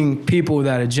meeting people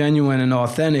that are genuine and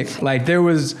authentic, like there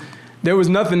was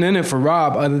nothing in it for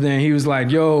Rob other than he was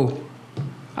like, "Yo,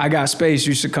 I got space.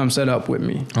 You should come set up with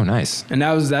me." Oh, nice. And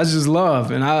that's just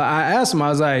love. And I asked him, I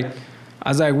was like,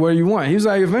 what do you want? He was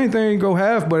like, if anything, go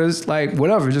half, but it's like,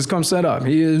 whatever, just come set up.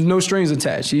 There's no strings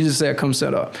attached. He just said, come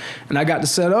set up. And I got to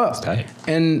set up. That's tight.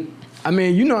 And I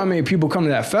mean, you know how many people come to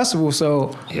that festival,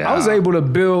 so Yeah. I was able to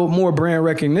build more brand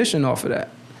recognition off of that.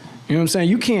 You know what I'm saying?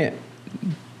 You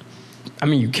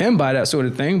can buy that sort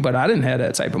of thing, but I didn't have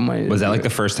that type of money. Was that like the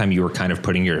first time you were kind of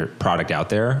putting your product out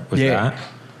there? Was Yeah. that?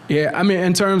 Yeah, I mean,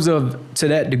 in terms of to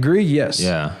that degree, yes.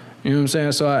 Yeah. You know what I'm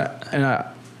saying? So I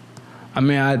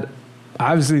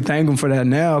obviously thank him for that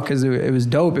now because it was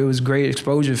dope. It was great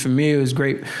exposure for me. It was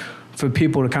great for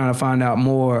people to kind of find out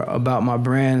more about my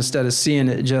brand instead of seeing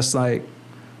it just like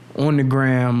on the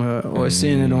gram or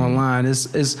seeing it online. It's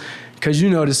because,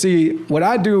 to see what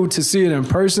I do, to see it in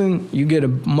person, you get a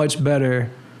much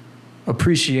better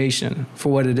appreciation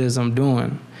for what it is I'm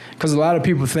doing. Because a lot of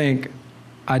people think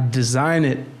I design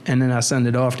it and then I send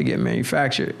it off to get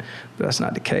manufactured, but that's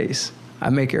not the case. I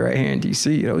make it right here in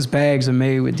DC. Those bags are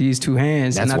made with these two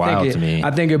hands. That's wild to me. I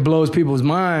think it blows people's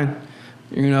mind,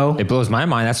 It blows my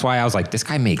mind. That's why I was like, this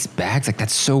guy makes bags. Like,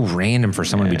 that's so random for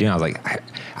someone to be doing. I was like, I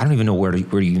don't even know where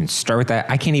to even start with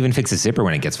that. I can't even fix a zipper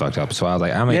when it gets fucked up. So I was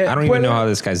like, I don't even know how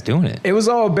this guy's doing it. It was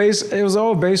all based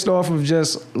off of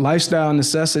just lifestyle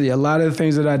necessity. A lot of the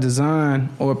things that I design,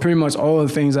 or pretty much all of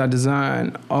the things I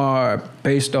design, are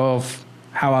based off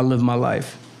how I live my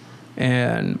life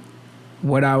and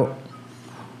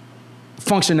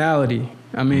functionality.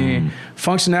 I mean,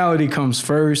 functionality comes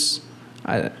first.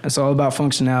 It's all about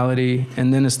functionality,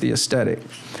 and then it's the aesthetic.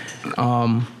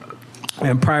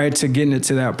 And prior to getting it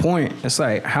to that point, it's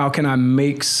like, how can I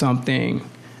make something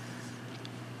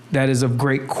that is of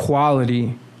great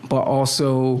quality, but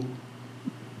also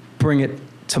bring it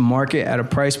to market at a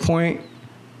price point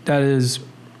that is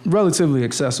relatively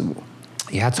accessible?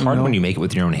 Yeah, it's hard when you make it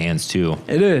with your own hands, too.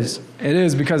 It is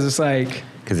because it's like...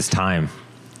 Because it's time.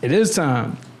 It is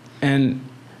time. And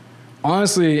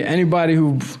honestly, anybody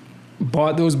who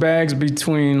bought those bags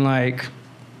between like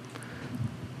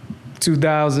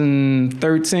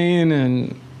 2013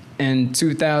 and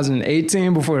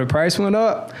 2018 before the price went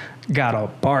up got a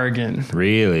bargain.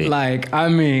 Really?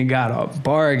 Got a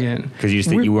bargain. Because you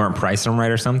think you weren't pricing them right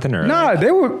or something? Or nah,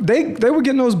 they were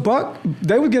getting those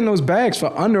bags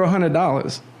for under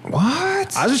 $100.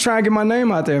 What? I was just trying to get my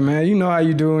name out there, man. You know how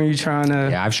you do when you're trying to...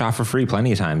 Yeah, I've shot for free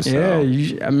plenty of times. Yeah,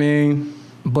 So.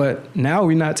 But now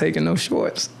we're not taking no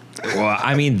shorts. Well,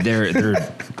 I mean, they're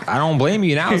I don't blame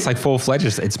you now. It's like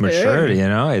full-fledged. It's matured,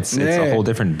 It's a whole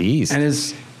different beast. And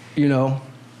it's,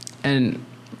 and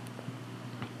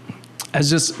that's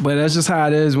just how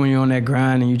it is when you're on that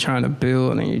grind and you're trying to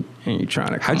build and you're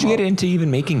trying to come How'd you get up. into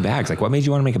even making bags? Like, what made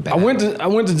you want to make a bag? I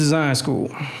went to design school.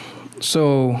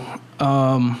 So...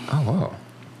 oh,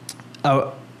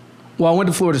 wow. I went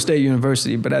to Florida State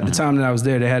University, but at the time that I was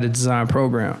there, they had a design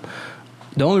program.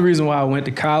 The only reason why I went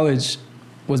to college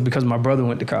was because my brother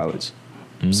went to college.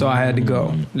 So I had to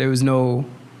go. There was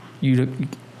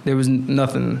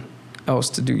nothing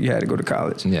else to do. You had to go to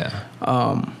college. Yeah.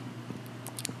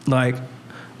 Like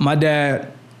my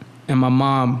dad and my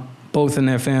mom, both in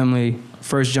their family,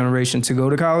 first generation to go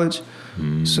to college.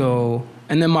 So,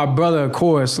 and then my brother, of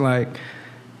course,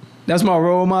 that's my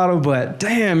role model, but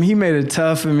damn, he made it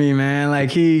tough for me, man.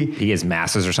 Like he gets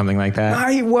masters or something like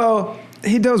that.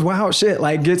 He does wild shit.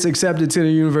 Like gets accepted to the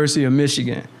University of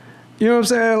Michigan. You know what I'm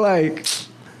saying?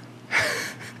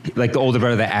 Like the older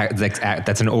brother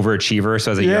that's an overachiever.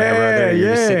 So as a younger brother,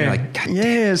 you're just sitting there like, God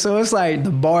damn. So it's like the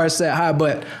bar is set high.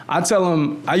 But I tell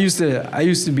him, I used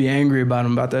to be angry about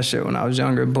him about that shit when I was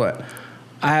younger, but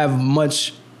I have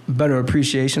much better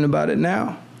appreciation about it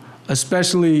now,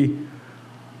 especially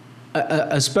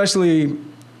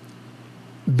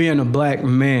being a black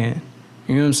man.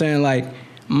 You know what I'm saying? Like,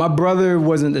 my brother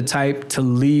wasn't the type to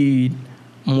lead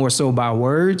more so by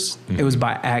words. It was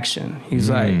by action. He's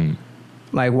like,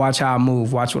 watch how I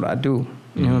move, watch what I do.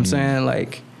 You know what I'm saying?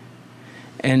 Like,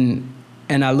 and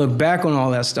I look back on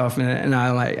all that stuff and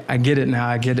I get it now.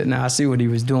 I see what he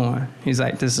was doing. He's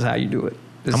like, this is how you do it.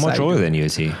 How much older than you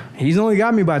is he? He's only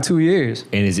got me by 2 years.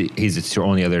 And he's your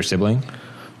only other sibling?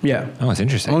 Yeah. Oh, that's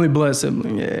interesting. Only blood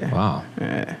sibling, yeah. Wow.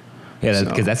 Yeah. Yeah,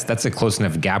 because that's a close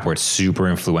enough gap where it's super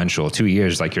influential. 2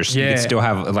 years, like you can still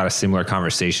have a lot of similar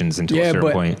conversations until a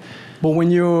certain point. But when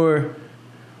you're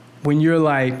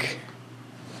like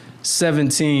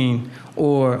 17,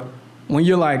 or when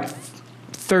you're like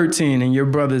 13 and your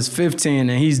brother's 15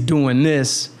 and he's doing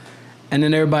this, and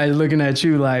then everybody's looking at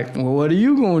you like, well, what are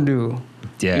you gonna do?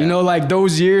 Yeah. You know, like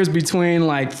those years between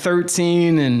like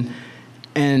 13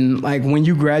 and like when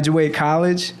you graduate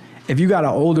college, if you got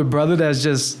an older brother that's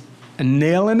just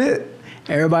nailing it,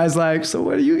 everybody's like, so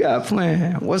what do you got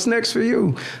planned? What's next for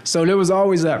you? So there was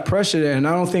always that pressure there, and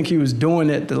I don't think he was doing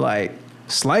it to like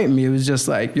slight me. It was just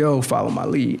like, yo, follow my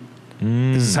lead.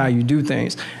 This is how you do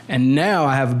things. And now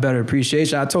I have a better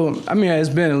appreciation. I told him, I mean, it's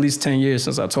been at least 10 years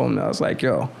since I told him that. I was like,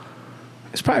 yo,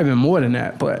 it's probably been more than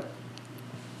that, but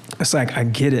it's like, I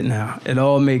get it now. It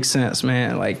all makes sense,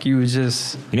 man. Like, you was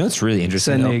just, you know, it's really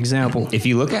interesting. Setting the example. If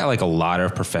you look at like a lot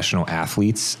of professional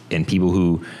athletes and people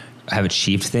who have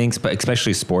achieved things, but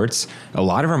especially sports, a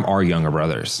lot of them are younger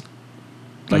brothers.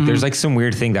 Like there's like some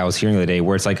weird thing that I was hearing the other day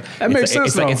where it's like,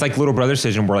 it's like little brother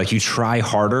syndrome where like you try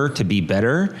harder to be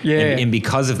better. Yeah. And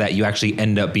because of that, you actually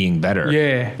end up being better.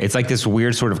 Yeah. It's like this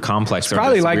weird sort of complex. It's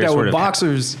probably like that with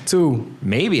boxers too.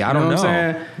 Maybe, I don't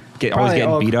know. Always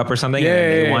getting beat up or something. Yeah.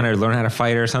 And they want to learn how to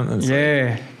fight or something. It's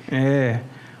yeah.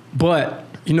 But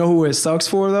you know who it sucks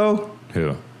for though?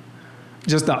 Who?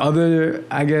 Just the other,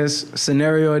 I guess,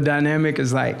 scenario or dynamic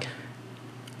is like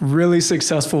really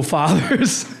successful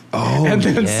fathers. Oh, and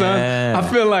then yeah. I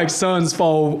feel like sons tend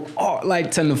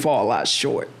to fall a lot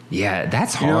short. Yeah,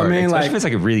 that's hard. You know what I mean? Especially like, if it's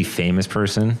like a really famous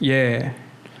person. Yeah.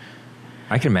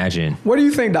 I can imagine. What do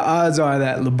you think the odds are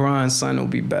that LeBron's son will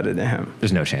be better than him?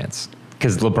 There's no chance.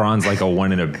 Because LeBron's like a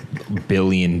 1 in a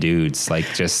billion dudes.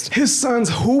 Like just his son's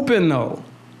hooping though.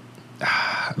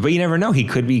 But you never know. He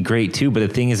could be great too. But the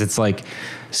thing is, it's like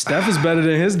Steph is better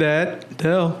than his dad.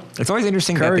 Dell. It's always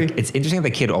interesting. Curry. It's interesting that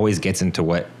the kid always gets into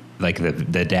what like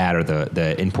the dad or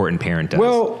the important parent does.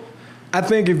 Well, I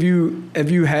think if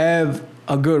you have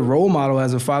a good role model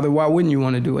as a father, why wouldn't you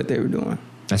want to do what they were doing?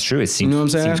 That's true. It seems, you know what I'm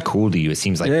saying? Seems cool to you. It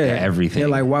seems like everything. Yeah,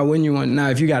 like why wouldn't you want? Now,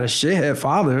 if you got a shithead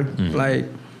father, like,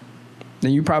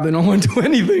 then you probably don't want to do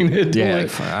anything they're doing.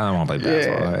 Yeah, I don't want to play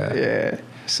basketball. Yeah.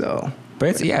 So.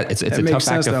 But it's a tough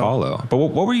act to follow. But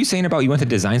what were you saying about you went to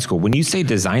design school? When you say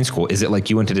design school, is it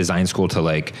like you went to design school to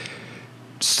like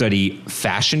study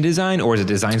fashion design, or is it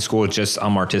design school just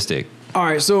artistic? All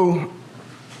right, so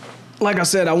like I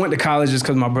said, I went to college just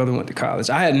because my brother went to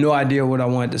college. I had no idea what I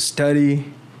wanted to study.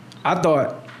 I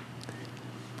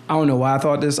don't know why I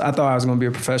thought this. I thought I was going to be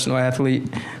a professional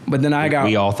athlete, but then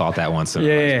we all thought that once.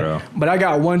 Bro. But I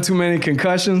got one too many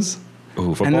concussions.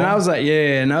 Ooh, football? And then I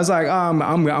was like,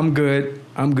 I'm good.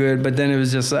 But then it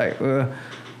was just like,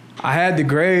 I had the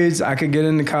grades. I could get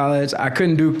into college. I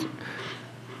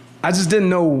just didn't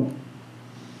know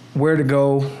where to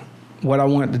go, what I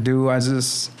wanted to do. I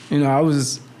just, I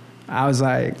was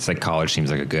like. It's like college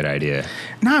seems like a good idea.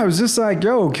 Nah, it was just like,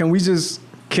 yo, can we just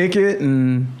kick it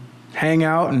and hang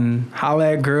out and holler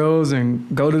at girls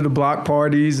and go to the block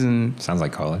parties and. Sounds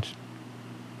like college.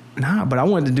 Nah, but I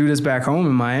wanted to do this back home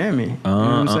in Miami. You know what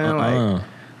I'm saying?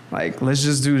 Like, let's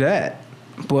just do that.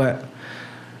 But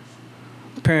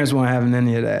parents weren't having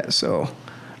any of that. So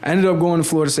I ended up going to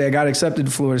Florida State. I got accepted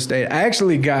to Florida State. I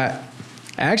actually got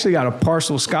a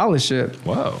partial scholarship.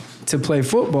 Whoa. To play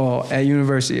football at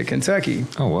University of Kentucky.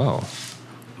 Oh, wow.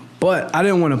 But I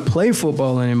didn't want to play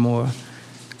football anymore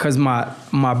because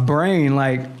my brain,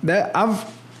 like, that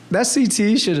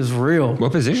CTE shit is real.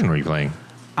 What position were you playing?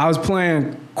 I was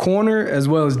playing corner as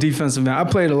well as defensive end. I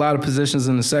played a lot of positions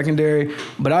in the secondary,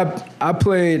 but I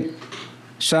played,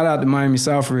 shout out to Miami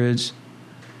Southridge.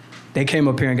 They came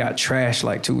up here and got trashed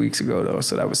like 2 weeks ago, though,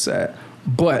 so that was sad.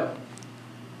 But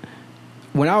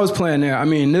when I was playing there, I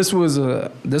mean, this was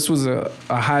a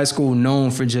high school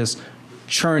known for just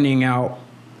churning out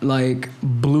like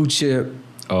blue chip.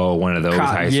 Oh, one of those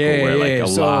high school where like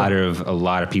a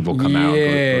lot of people come out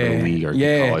and go to the league or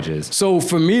colleges. So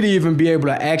for me to even be able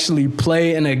to actually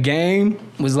play in a game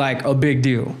was like a big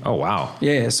deal. Oh, wow.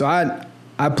 Yeah, so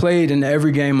I played in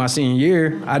every game my senior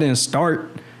year. I didn't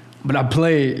start, but I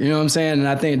played, you know what I'm saying? And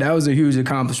I think that was a huge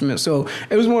accomplishment. So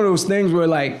it was one of those things where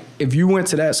like if you went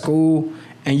to that school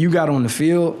and you got on the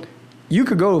field, you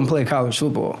could go and play college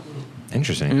football.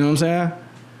 Interesting. You know what I'm saying?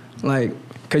 Like,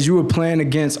 because you were playing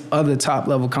against other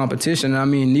top-level competition. I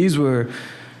mean, these were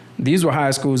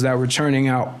high schools that were churning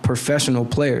out professional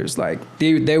players. Like,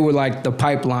 they were like the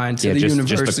pipeline to the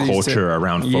universities. Just the culture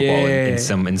around football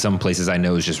in some places I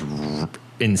know is just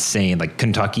insane. Like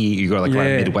Kentucky, you go like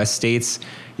around Midwest states,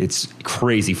 it's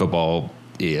crazy football,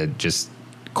 just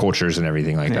cultures and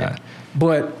everything like that.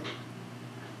 But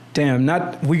Damn,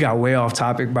 we got way off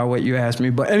topic by what you asked me,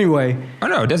 but anyway. Oh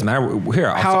no, it doesn't matter. Here,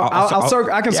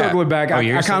 I can circle it back.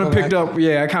 I kind of picked up.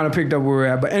 Yeah, I kind of picked up where we're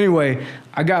at. But anyway,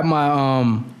 I got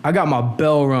my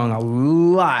bell rung a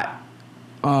lot.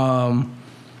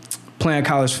 Playing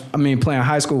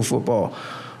high school football,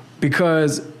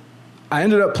 because I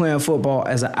ended up playing football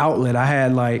as an outlet. I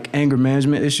had like anger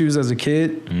management issues as a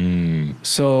kid.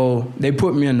 So they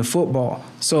put me into football.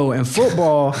 So in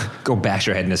football, go bash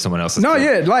your head into someone else's. No,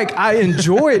 yeah, like I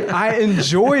enjoyed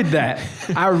that.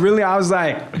 I was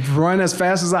like, run as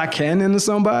fast as I can into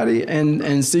somebody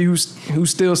and see who's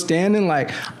still standing.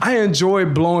 Like, I enjoy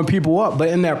blowing people up, but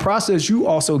in that process, you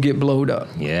also get blowed up.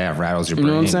 Yeah, rattles your brain.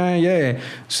 You know what I'm saying? Yeah.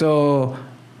 So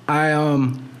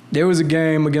there was a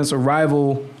game against a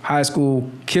rival high school,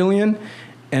 Killian,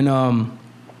 and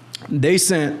they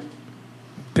sent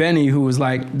Benny, who was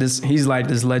like this. He's like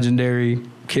this legendary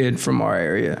kid from our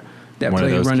area that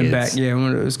played running back. Yeah,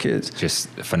 one of those kids. Just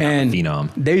a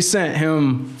phenom. They sent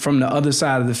him from the other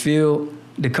side of the field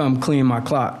to come clean my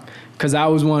clock, because I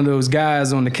was one of those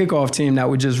guys on the kickoff team that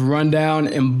would just run down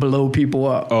and blow people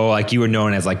up. Oh, like you were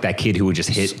known as like that kid who would just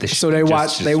hit the. So they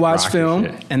watched film,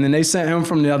 and then they sent him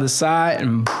from the other side,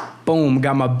 and boom,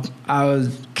 I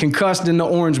was concussed in the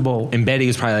Orange Bowl. And Betty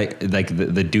was probably like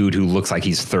the dude who looks like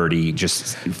he's 30,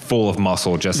 just full of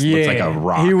muscle, just looks like a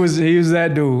rock. He was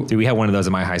that dude. Dude, we had one of those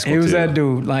in my high school. He was that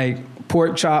dude, like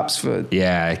pork chops for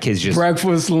kids just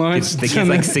breakfast, lunch. The kid's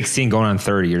like 16 going on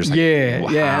 30. You're just like,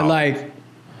 wow.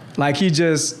 Like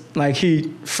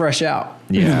he fresh out.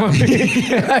 Yeah. You know what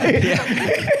I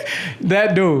mean?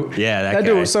 That dude. Yeah, that guy.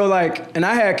 Dude. So like, and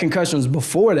I had concussions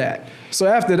before that. So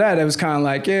after that, it was kind of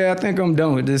like, I think I'm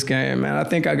done with this game, man. I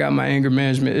think I got my anger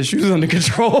management issues under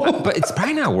control. But it's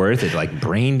probably not worth it. Like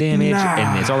brain damage,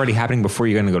 and it's already happening before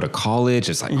you're going to go to college.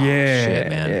 It's like, shit,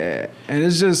 man. Yeah. And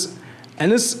it's just,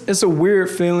 it's a weird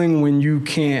feeling when you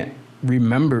can't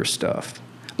remember stuff.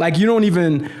 Like you don't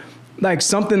even, like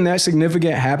something that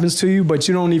significant happens to you, but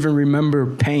you don't even remember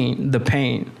the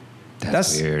pain.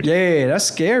 That's weird. Yeah, that's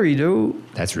scary, dude.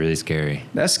 That's really scary.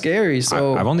 That's scary.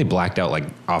 So I've only blacked out like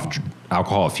off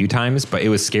alcohol a few times, but it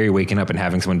was scary waking up and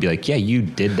having someone be like, "Yeah, you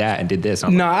did that and did this."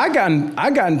 No, I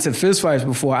got into fist fights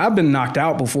before. I've been knocked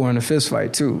out before in a fist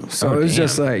fight too. So it's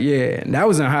just like, that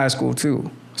was in high school too.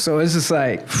 So it's just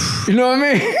like, you know what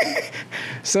I mean?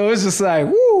 So it's just like,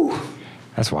 woo.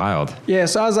 That's wild. Yeah,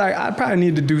 so I was like, I probably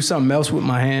need to do something else with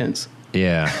my hands.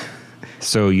 Yeah.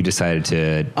 So you decided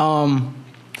to...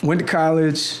 Went to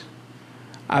college.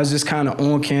 I was just kind of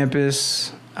on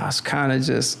campus. I was kind of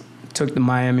just took the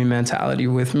Miami mentality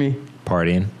with me.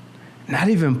 Partying? Not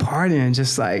even partying,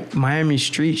 just like Miami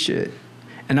street shit.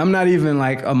 And I'm not even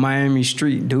like a Miami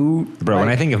street dude. Bro, like,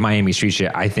 when I think of Miami street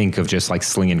shit, I think of just like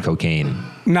slinging cocaine.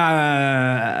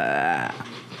 Nah.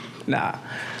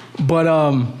 But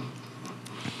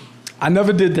I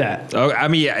never did that. Oh, I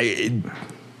mean,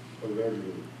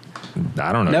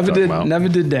 I don't know. Never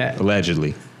did that.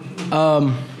 Allegedly.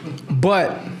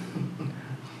 But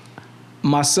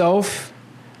myself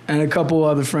and a couple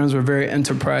other friends were very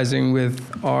enterprising with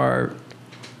our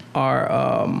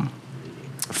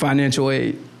financial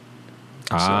aid.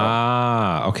 Okay.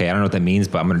 I don't know what that means,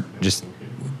 but I'm gonna just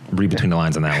read between the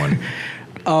lines on that one.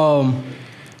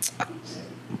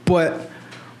 But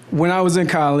when I was in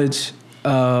college,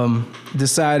 I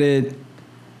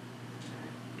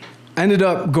ended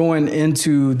up going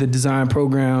into the design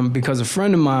program because a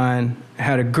friend of mine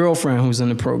had a girlfriend who was in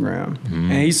the program.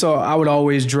 And he saw I would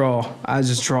always draw. I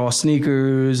just draw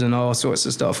sneakers and all sorts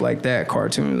of stuff like that,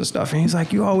 cartoons and stuff. And he's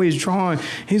like, you always drawing.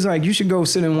 He's like, you should go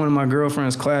sit in one of my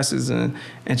girlfriend's classes and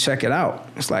check it out.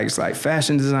 It's like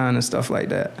fashion design and stuff like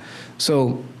that.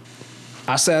 So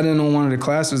I sat in on one of the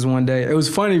classes one day. It was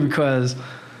funny because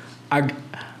I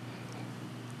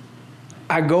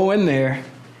go in there.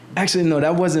 Actually, no,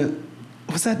 that wasn't.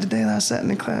 Was that the day that I sat in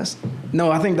the class?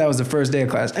 No, I think that was the first day of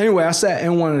class. Anyway, I sat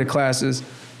in one of the classes,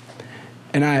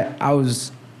 and I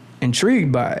was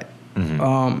intrigued by it.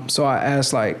 So I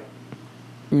asked, like,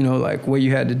 what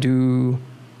you had to do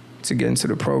to get into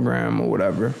the program or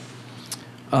whatever.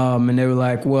 And they were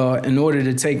like, well, in order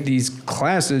to take these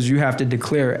classes, you have to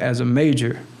declare it as a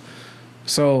major.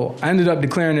 So I ended up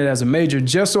declaring it as a major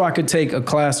just so I could take a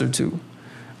class or two.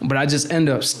 But I just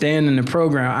ended up staying in the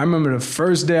program. I remember the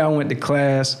first day I went to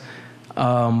class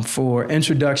for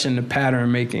introduction to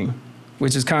pattern making,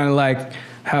 which is kind of like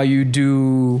how you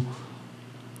do,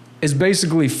 it's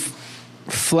basically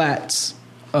flats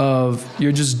of,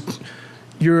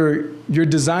 you're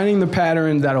designing the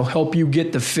pattern that'll help you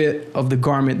get the fit of the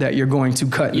garment that you're going to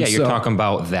cut and sew. You're talking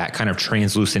about that kind of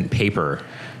translucent paper.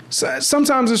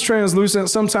 Sometimes it's translucent,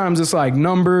 sometimes it's like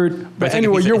numbered. But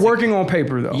anyway, you're working on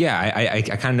paper though. Yeah, I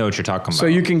kind of know what you're talking about. So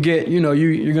you can get, you're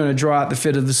going to draw out the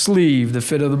fit of the sleeve, the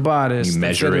fit of the bodice. You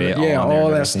measure it, all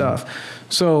that stuff.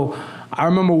 So I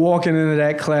remember walking into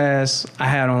that class. I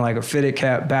had on like a fitted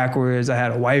cap backwards. I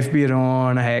had a wife beater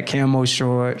on. I had camo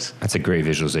shorts. That's a great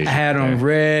visualization. I had on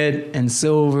red and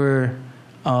silver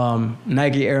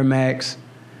Nike Air Max.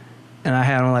 And I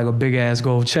had on like a big ass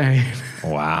gold chain.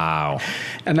 Wow.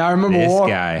 And I remember this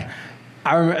guy.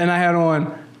 I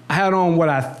had on what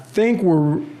I think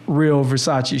were real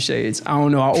Versace shades. I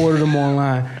don't know. I ordered them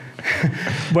online.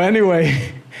 But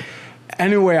anyway,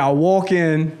 I walk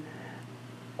in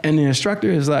and the instructor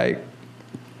is like,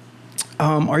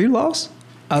 are you lost?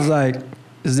 I was like,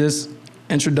 is this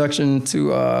introduction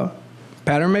to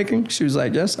pattern making? She was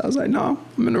like, yes. I was like, no,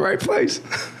 I'm in the right place.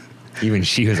 Even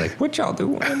she was like, what y'all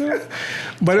doing?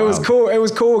 But it was cool. It was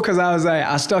cool because I was like,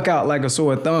 I stuck out like a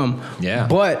sore thumb. Yeah.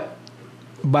 But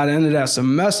by the end of that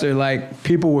semester, like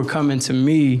people were coming to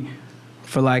me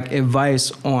for like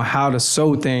advice on how to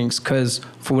sew things because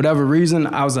for whatever reason,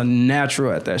 I was a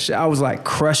natural at that shit. I was like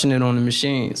crushing it on the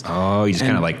machines. Oh, you just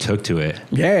kind of like took to it.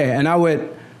 Yeah. And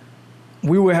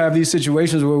we would have these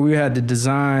situations where we had to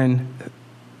design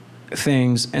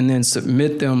things and then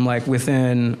submit them like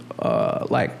within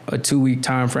like a 2-week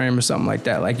time frame or something like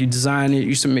that. Like you design it,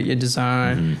 you submit your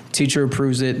design, teacher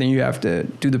approves it, then you have to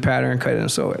do the pattern, cut it,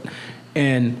 and sew it.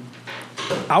 And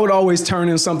I would always turn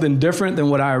in something different than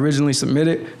what I originally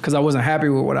submitted because I wasn't happy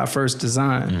with what I first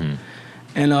designed.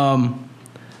 And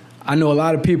I know a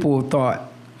lot of people thought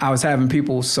I was having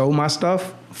people sew my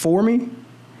stuff for me.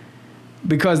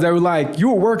 Because they were like, you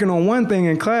were working on one thing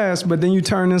in class, but then you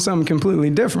turned in something completely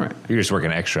different. You're just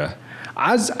working extra.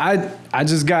 I was like,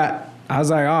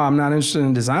 oh, I'm not interested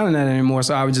in designing that anymore.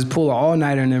 So I would just pull an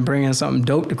all-nighter and then bring in something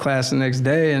dope to class the next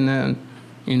day. And then,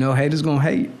 haters gonna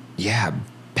hate. Yeah.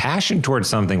 Passion towards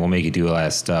something will make you do a lot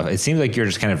of stuff. It seems like you're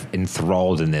just kind of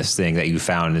enthralled in this thing that you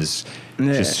found is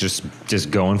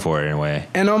just going for it in a way.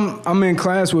 And I'm in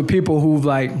class with people who've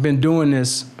like been doing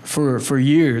this for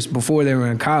years before they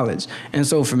were in college. And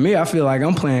so for me, I feel like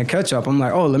I'm playing catch up. I'm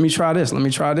like, oh, let me try this. Let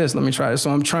me try this. Let me try this. So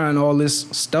I'm trying all this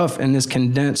stuff in this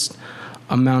condensed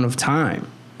amount of time.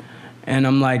 And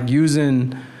I'm like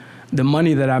using the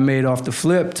money that I made off the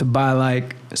flip to buy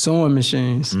like sewing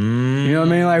machines. You know what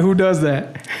I mean? Like who does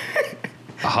that?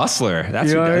 A hustler.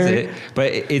 That's who does it.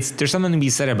 But there's something to be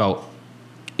said about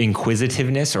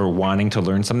inquisitiveness or wanting to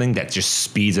learn something that just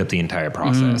speeds up the entire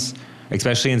process.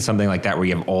 Especially in something like that where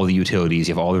you have all the utilities,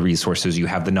 you have all the resources, you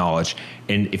have the knowledge.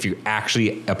 And if you're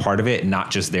actually a part of it,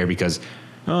 not just there because,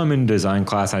 oh, I'm in design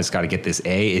class, I just got to get this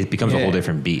A, it becomes a whole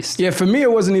different beast. Yeah, for me,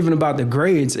 it wasn't even about the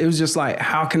grades. It was just like,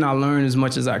 how can I learn as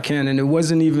much as I can? And it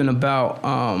wasn't even about,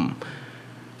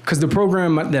 because the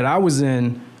program that I was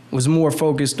in was more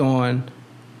focused on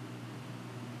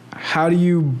how do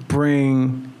you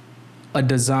bring a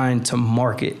design to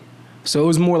market? So it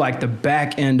was more like the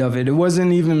back end of it. It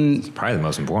wasn't even... It's probably the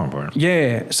most important part.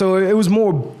 Yeah. So it was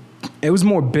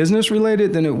more business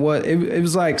related than it was. It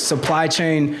was like supply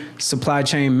chain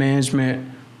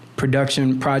management,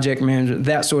 production, project management,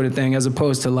 that sort of thing, as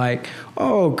opposed to like,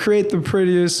 oh, create the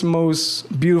prettiest,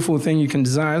 most beautiful thing you can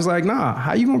design. It's like, nah,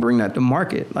 how you gonna bring that to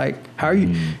market? Like, how are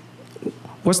you...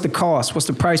 What's the cost? What's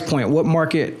the price point? What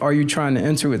market are you trying to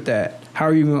enter with that? How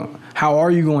are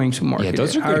you going to market? Yeah,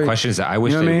 those are good questions that I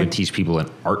wish they would teach people in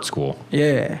art school.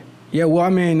 Yeah. Yeah, well,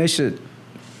 I mean, they should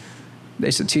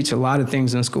teach a lot of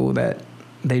things in school that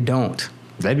they don't.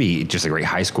 That'd be just a great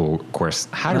high school course.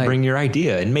 How to bring your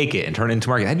idea and make it and turn it into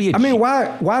market. That'd be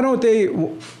why don't they,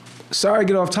 sorry to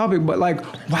get off topic, but like,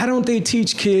 why don't they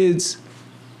teach kids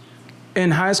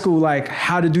in high school, like,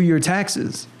 how to do your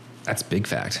taxes? That's a big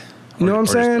fact. You know what I'm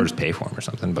saying? Or just pay for them or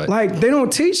something. But like they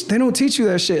don't teach you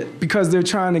that shit because they're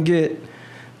trying to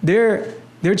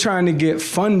get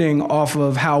funding off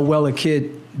of how well a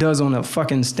kid does on a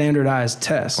fucking standardized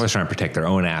test. Well, they're trying to protect their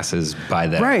own asses by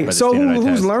that. Right. By so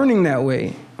who's learning that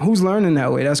way? Who's learning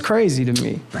that way? That's crazy to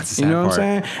me. That's the sad part. What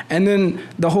I'm saying? And then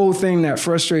the whole thing that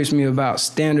frustrates me about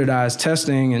standardized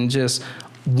testing and just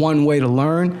one way to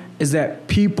learn is that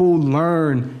people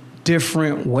learn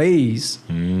different ways.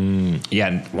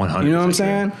 Yeah, 100%. You know what I'm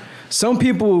saying? Some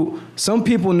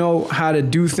people know how to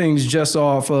do things just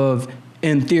off of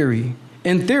in theory.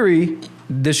 In theory,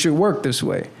 this should work this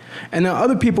way. And then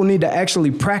other people need to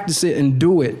actually practice it and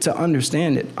do it to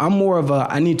understand it. I'm more of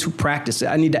I need to practice it.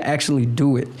 I need to actually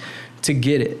do it to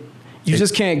get it. You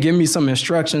just can't give me some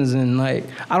instructions and like,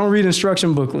 I don't read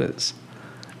instruction booklets.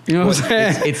 You know what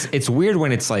I'm saying? It's weird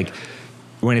when it's like,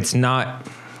 when it's not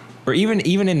or even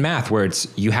in math where it's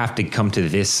you have to come to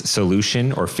this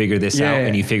solution or figure this out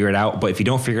and you figure it out. But if you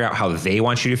don't figure out how they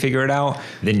want you to figure it out,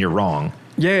 then you're wrong.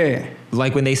 Yeah.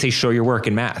 Like when they say show your work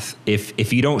in math.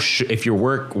 If you don't if your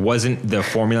work wasn't the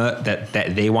formula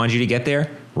that they wanted you to get there,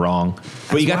 wrong.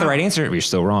 But you got the right answer, but you're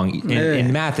still wrong.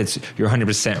 In math, it's you're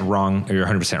 100% wrong or you're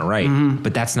 100% right.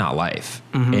 But that's not life.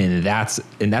 And that's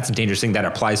a dangerous thing that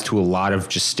applies to a lot of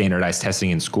just standardized testing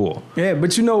in school. Yeah,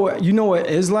 but you know what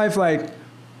is life like?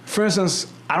 For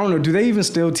instance, I don't know, do they even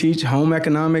still teach home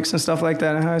economics and stuff like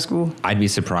that in high school? I'd be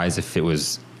surprised if it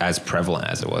was as prevalent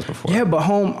as it was before. Yeah, but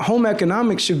home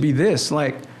economics should be this.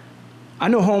 Like, I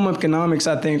know home economics,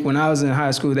 I think when I was in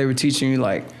high school, they were teaching you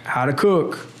like how to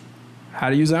cook, how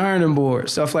to use an ironing board,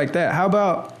 stuff like that. How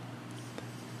about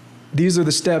these are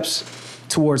the steps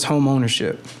towards home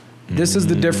ownership? This is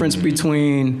the difference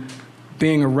between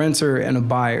being a renter and a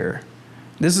buyer.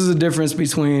 This is the difference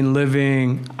between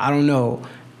living, I don't know,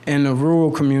 in a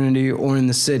rural community or in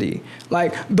the city.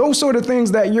 Like those sort of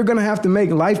things that you're gonna have to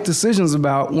make life decisions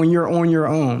about when you're on your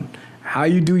own. How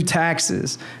you do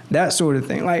taxes, that sort of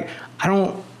thing. Like,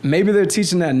 maybe they're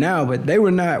teaching that now, but they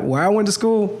were not, where I went to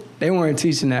school, they weren't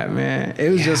teaching that, man. It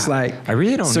was just like, I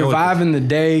really don't surviving the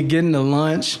day, getting to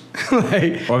lunch.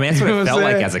 Like, well, I mean, that's what it felt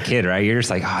like as a kid, right? You're just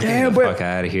like, get the fuck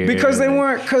out of here. Because they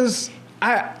weren't,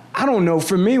 I don't know,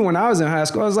 for me, when I was in high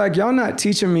school, I was like, y'all not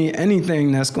teaching me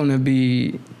anything that's going to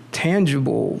be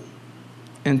tangible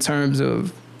in terms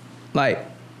of, like,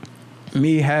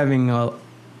 me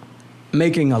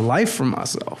making a life for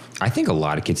myself. I think a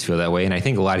lot of kids feel that way, and I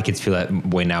think a lot of kids feel that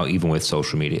way now, even with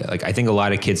social media. Like, I think a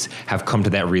lot of kids have come to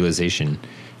that realization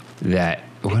that,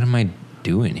 what am I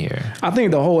doing here? I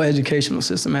think the whole educational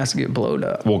system has to get blowed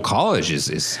up. Well, college is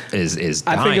dying.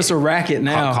 I think it's a racket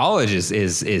now. College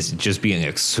is just being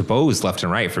exposed left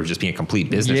and right for just being a complete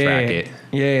business racket.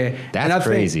 Yeah, that's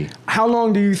crazy. How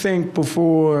long do you think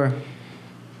before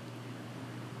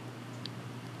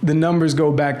the numbers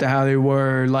go back to how they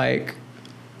were? Like,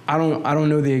 I don't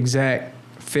know the exact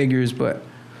figures, but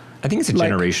I think it's a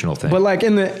generational thing. But like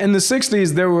in the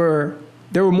 60s,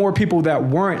 there were more people that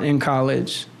weren't in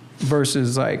college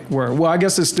versus like were. Well, I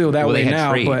guess it's still that way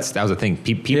now. Trades. But that was the thing.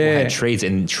 People had trades,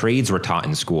 and trades were taught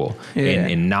in school,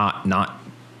 and not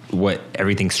what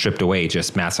everything stripped away,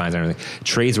 just math, science, and everything.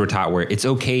 Trades were taught where it's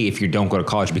okay if you don't go to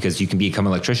college because you can become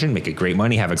an electrician, make a great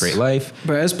money, have a great life.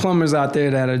 But there's plumbers out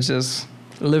there that are just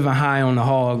living high on the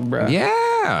hog, bro.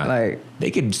 Yeah, like they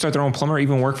could start their own plumber,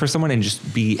 even work for someone, and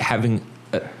just be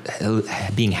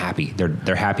being happy.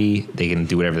 They're happy. They can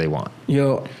do whatever they want.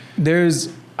 Yo,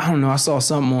 I don't know. I saw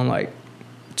something on like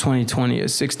 2020 or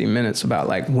 60 Minutes about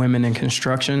like women in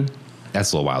construction.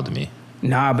 That's a little wild to me.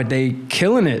 Nah, but they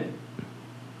killing it.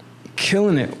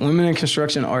 Killing it. Women in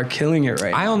construction are killing it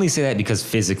right now. I only say that because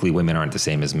physically women aren't the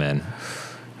same as men.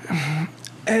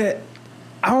 I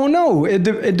don't know. It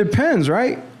depends,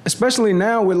 right? Especially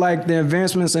now with like the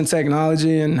advancements in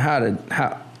technology and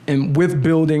and with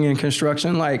building and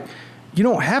construction, like you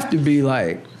don't have to be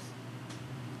like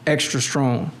extra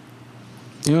strong.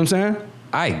 You know what I'm saying?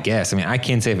 I guess. I mean, I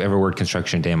can't say I've ever worked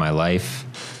construction a day in my life,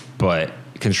 but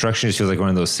construction just feels like one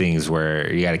of those things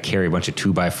where you got to carry a bunch of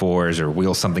 2x4s or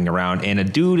wheel something around, and a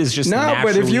dude is just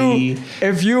naturally. But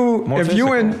if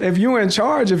you in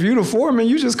charge, if you the foreman,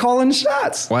 you just calling the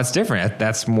shots. Well, that's different.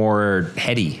 That's more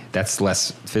heady. That's less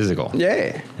physical.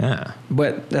 Yeah.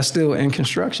 But that's still in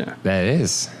construction. That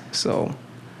is. So,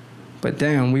 but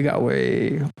damn, we got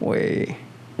way.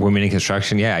 Women in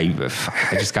construction, yeah. I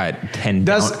just got 10.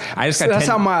 That's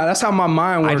how my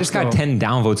mind works. I just got 10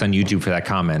 downvotes on YouTube for that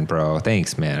comment, bro.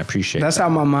 Thanks, man. I appreciate. That's how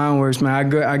my mind works, man.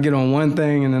 I get on one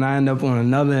thing and then I end up on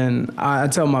another, and I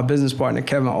tell my business partner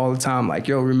Kevin all the time, like,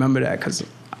 yo, remember that because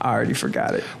I already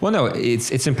forgot it. Well, no,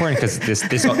 it's important because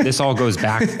this all goes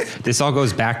back. This all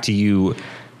goes back to you.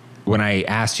 When I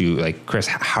asked you, like, Chris,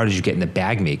 how did you get into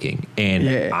bag making?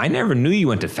 And I never knew you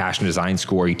went to fashion design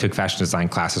school or you took fashion design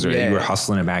classes or that you were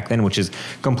hustling it back then, which is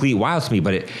complete wild to me.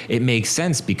 But it makes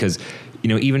sense because, you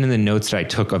know, even in the notes that I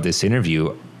took of this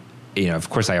interview, you know, of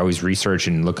course, I always research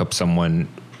and look up someone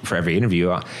for every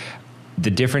interview.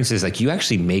 The difference is, like, you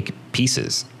actually make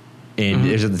pieces. And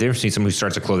there's a difference between someone who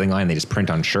starts a clothing line, they just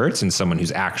print on shirts, and someone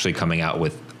who's actually coming out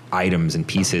with items and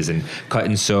pieces and cut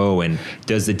and sew and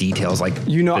does the details, like,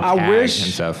 you know, I wish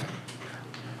and stuff.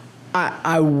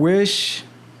 I wish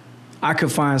I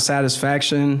could find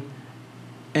satisfaction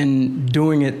in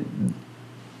doing it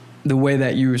the way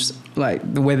that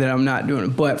the way that I'm not doing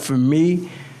it. But for me,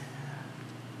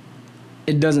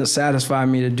 it doesn't satisfy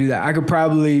me to do that. I could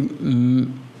probably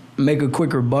make a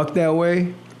quicker buck that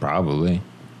way. Probably.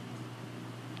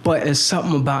 But it's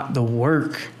something about the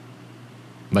work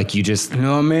Like you just, you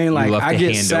know what I mean? Like love I to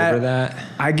get hand over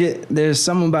that. There's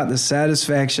something about the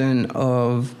satisfaction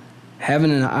of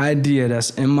having an idea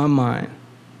that's in my mind,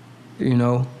 you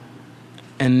know,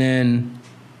 and then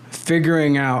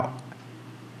figuring out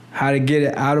how to get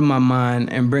it out of my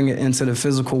mind and bring it into the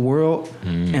physical world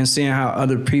and seeing how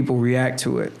other people react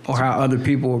to it or how other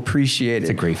people appreciate it. It's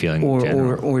a great feeling.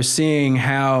 Or seeing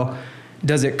how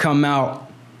does it come out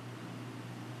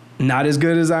not as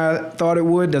good as I thought it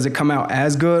would? Does it come out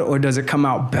as good or does it come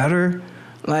out better?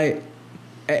 Like,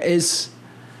 it's,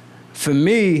 for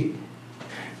me,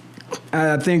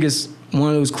 I think it's one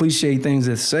of those cliche things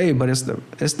to say, but it's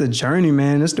the journey,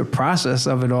 man. It's the process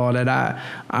of it all that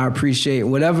I appreciate.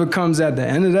 Whatever comes at the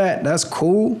end of that, that's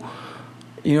cool.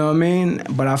 You know what I mean?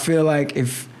 But I feel like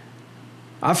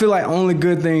only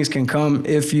good things can come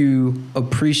if you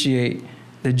appreciate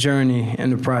the journey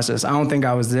and the process. I don't think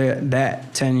I was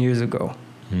that 10 years ago.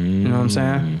 You know what I'm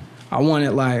saying? I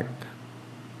wanted like,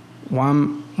 why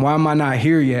am I not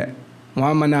here yet?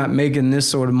 Why am I not making this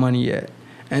sort of money yet?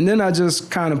 And then I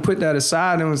just kind of put that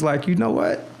aside and was like, you know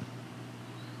what?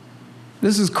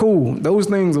 This is cool. Those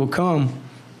things will come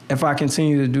if I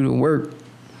continue to do the work.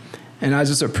 And I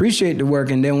just appreciate the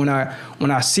work. And then when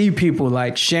I see people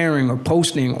like sharing or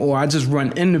posting, or I just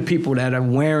run into people that are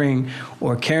wearing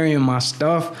or carrying my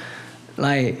stuff,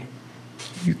 like,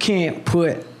 you can't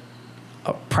put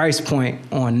a price point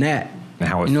on that. And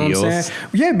how it feels. What I'm saying?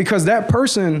 Yeah, because that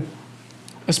person,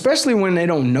 especially when they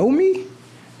don't know me,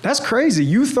 that's crazy.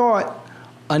 You thought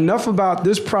enough about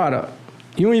this product.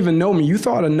 You don't even know me. You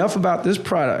thought enough about this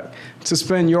product to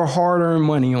spend your hard-earned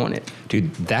money on it.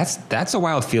 Dude, that's a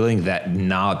wild feeling that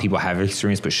not people have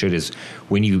experienced but should, is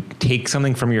when you take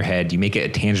something from your head, you make it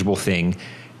a tangible thing,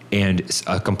 and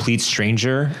a complete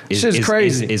stranger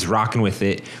is rocking with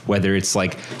it. Whether it's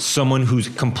like someone who's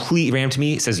complete random to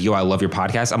me says, "Yo, I love your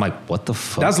podcast." I'm like, "What the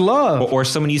fuck?" That's love. Or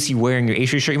someone you see wearing your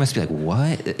A-Street shirt, you must be like,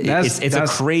 "What?" It's a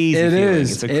crazy feeling.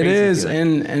 It's a crazy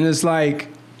feeling. And it's like,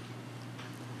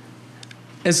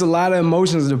 it's a lot of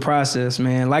emotions to process,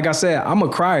 man. Like I said, I'm a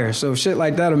crier, so shit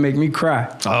like that'll make me cry.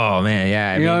 Oh man,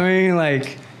 yeah. You know what I mean?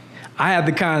 Like, I have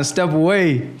to kind of step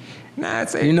away.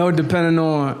 You know, depending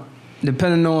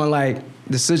on like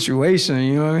the situation,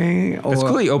 you know what I mean? It's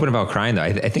cool you open about crying though.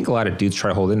 I think a lot of dudes try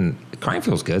to hold in. Crying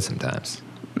feels good sometimes.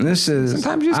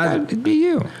 Sometimes you just gotta be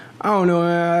you. I don't know,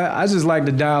 man. I just like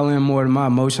to dial in more to my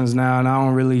emotions now, and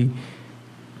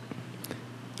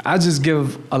I just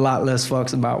give a lot less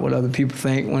fucks about what other people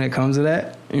think when it comes to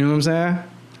that. You know what I'm saying?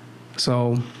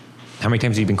 So, how many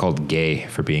times have you been called gay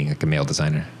for being like a male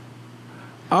designer?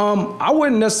 I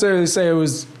wouldn't necessarily say it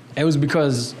was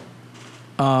because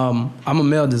I'm a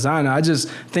male designer. I just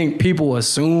think people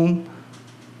assume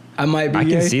I might be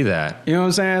gay. I can see that. You know what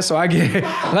I'm saying? So I get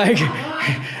like,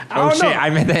 I don't know. I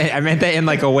meant that in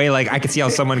like a way like I could see how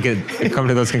someone could come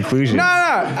to those conclusions. No.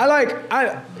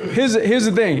 Here's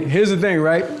the thing. Here's the thing,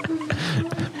 right?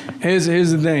 Here's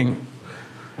the thing.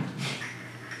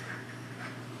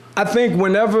 I think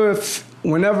whenever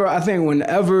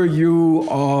you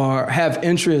have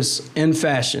interest in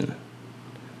fashion,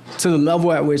 to the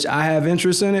level at which I have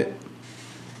interest in it,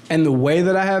 and the way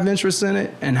that I have interest in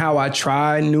it, and how I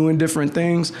try new and different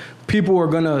things, people are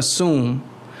gonna assume.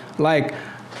 Like,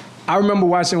 I remember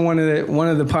watching one of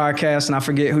the podcasts, and I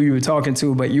forget who you were talking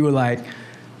to, but you were like,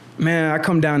 "Man, I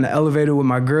come down the elevator with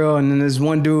my girl, and then there's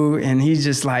one dude, and he's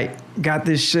just like got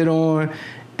this shit on,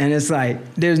 and it's like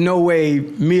there's no way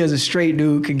me as a straight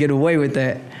dude could get away with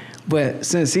that, but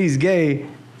since he's gay,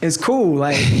 it's cool."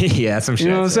 Like, yeah, that's some shit.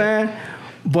 You know what I'm saying?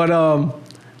 But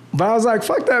I was like,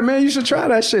 fuck that, man. You should try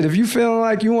that shit. If you feeling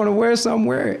like you want to wear something,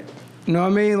 wear it. You know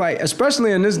what I mean? Like,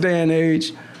 especially in this day and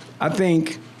age, I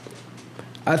think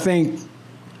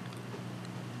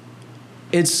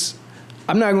it's,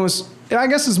 I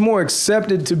guess it's more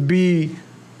accepted to be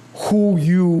who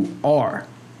you are.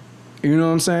 You know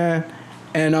what I'm saying?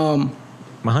 And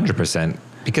 100%.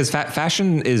 Because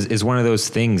fashion is one of those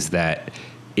things that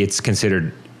it's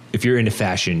considered, if you're into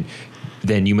fashion,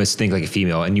 then you must think like a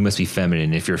female and you must be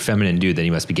feminine. If you're a feminine dude, then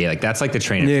you must be gay. Like, that's like the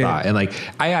train of thought. And like,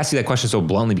 I asked you that question so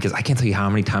bluntly because I can't tell you how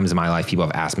many times in my life people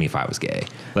have asked me if I was gay.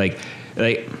 Like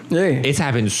it's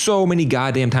happened so many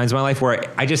goddamn times in my life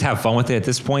where I just have fun with it at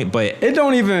this point, but it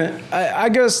don't even, I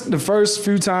guess the first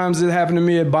few times it happened to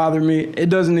me, it bothered me.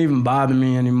 It doesn't even bother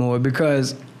me anymore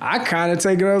because I kind of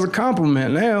take it as a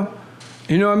compliment now.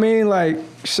 You know what I mean? Like,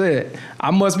 shit, I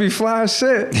must be fly as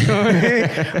shit. You know what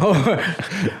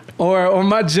I mean? Or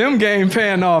my gym game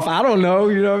paying off. I don't know.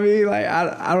 You know what I mean? Like,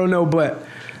 I don't know. But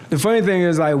the funny thing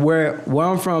is, like, where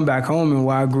I'm from back home and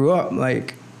where I grew up,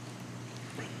 like,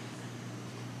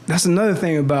 that's another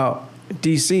thing about,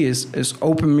 DC is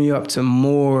opened me up to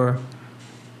more,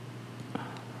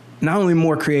 not only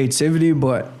more creativity,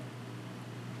 but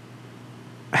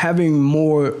having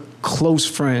more close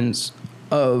friends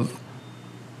of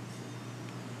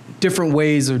different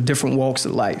ways or different walks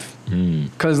of life.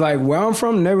 Because like where I'm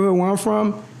from, the neighborhood where I'm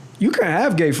from, you can't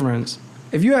have gay friends.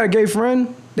 If you had a gay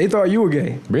friend, they thought you were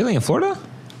gay. Really, in Florida?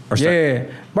 Yeah,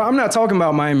 but I'm not talking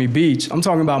about Miami Beach. I'm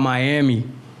talking about Miami.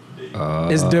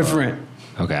 It's different.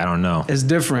 Okay, I don't know. It's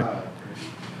different.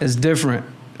 It's different.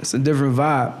 It's a different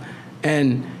vibe.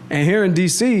 And here in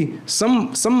DC,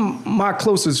 some of my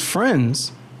closest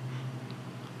friends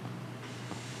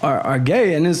are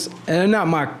gay, and they're not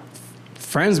my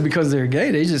friends because they're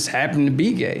gay. They just happen to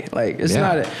be gay. Like it's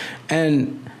not.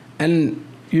 And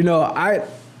you know,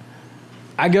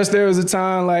 I guess there was a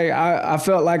time like I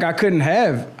felt like I couldn't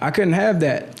have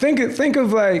that. Think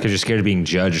of like because you're scared of being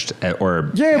judged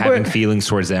or having feelings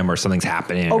towards them or something's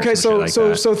happening. Okay, so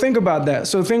think about that.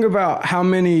 So think about how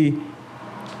many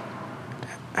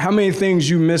things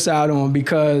you miss out on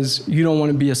because you don't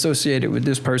want to be associated with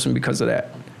this person because of that.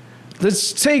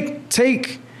 Let's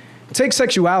take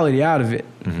sexuality out of it.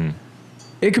 Mm-hmm.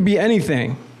 It could be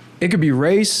anything. It could be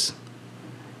race.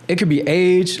 It could be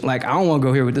age. Like, I don't want to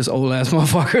go here with this old ass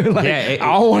motherfucker. Like, I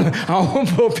don't want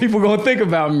what people gonna think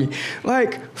about me.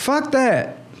 Like, fuck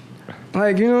that.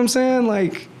 Like, you know what I'm saying?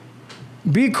 Like,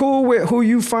 be cool with who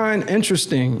you find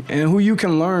interesting and who you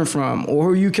can learn from or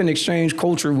who you can exchange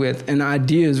culture with and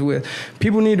ideas with.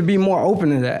 People need to be more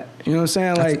open to that. You know what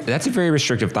I'm saying? That's a very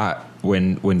restrictive thought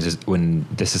when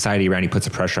the society around you puts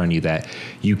a pressure on you that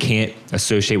you can't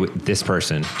associate with this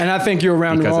person. And I think you're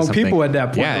around the wrong people at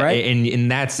that point, right?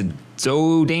 And that's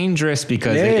so dangerous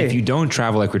because if you don't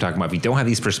travel like we're talking about, if you don't have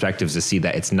these perspectives to see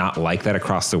that it's not like that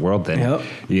across the world, then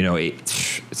you know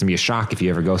it's gonna be a shock if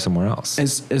you ever go somewhere else.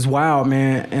 It's wild,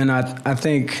 man. And I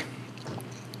think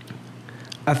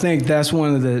that's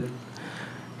one of the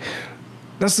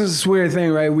that's this weird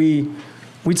thing, right?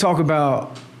 We talk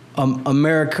about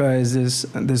America is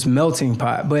this melting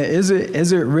pot, but is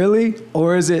it really,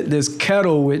 or is it this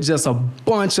kettle with just a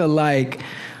bunch of like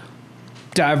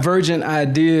divergent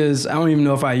ideas? I don't even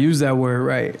know if I use that word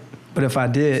right, but if I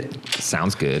did,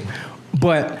 sounds good.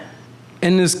 But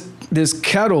in this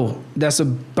kettle that's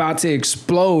about to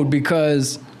explode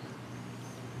because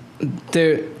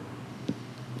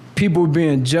people are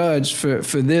being judged for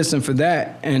this and for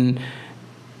that,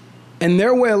 and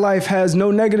their way of life has no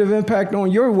negative impact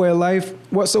on your way of life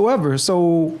whatsoever.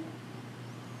 So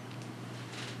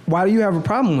why do you have a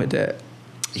problem with that?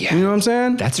 Yeah. You know what I'm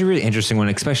saying? That's a really interesting one,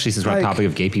 especially since we're on the topic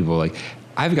of gay people. Like,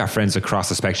 I've got friends across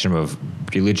the spectrum of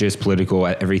religious, political,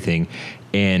 everything.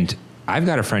 And I've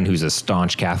got a friend who's a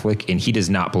staunch Catholic, and he does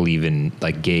not believe in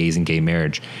like gays and gay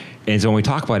marriage. And so when we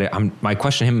talk about it, my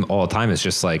question to him all the time is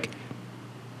just like,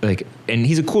 and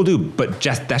he's a cool dude, but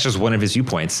that's just one of his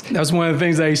viewpoints. That's one of the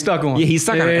things that he's stuck on. Yeah, he's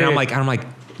stuck on it. And I'm like,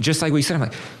 just like we said, I'm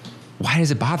like, why does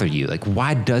it bother you? Like,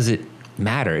 why does it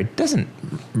matter? It doesn't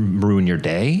ruin your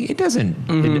day. It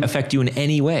doesn't affect you in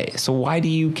any way. So why do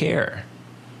you care?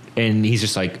 And he's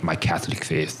just like, my Catholic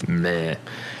faith, meh.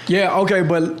 Yeah, okay,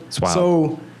 but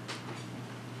so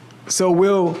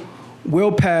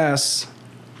we'll pass.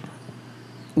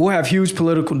 We'll have huge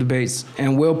political debates,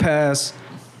 and we'll pass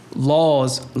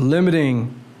laws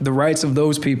limiting the rights of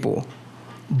those people,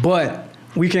 but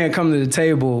we can't come to the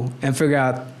table and figure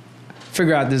out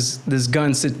this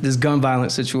gun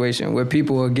violence situation where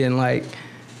people are getting like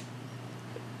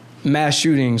mass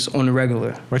shootings on the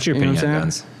regular. What's your opinion on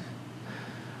guns?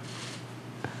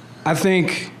 I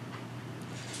think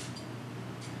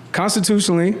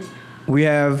constitutionally we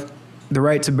have the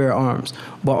right to bear arms,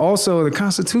 but also the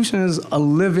Constitution is a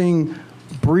living,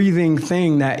 breathing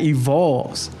thing that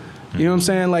evolves. You know what I'm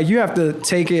saying? Like, you have to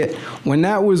take it, when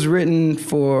that was written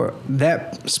for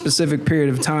that specific period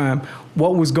of time,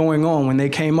 what was going on when they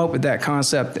came up with that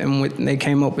concept and when they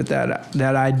came up with that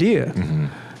idea. Mm-hmm.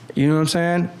 You know what I'm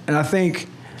saying? And I think,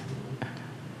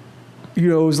 you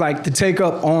know, it was like to take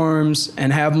up arms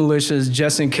and have militias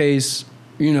just in case,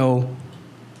 you know,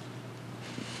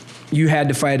 you had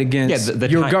to fight against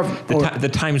your government. The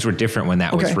times were different when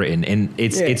that was written, and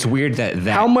it's weird that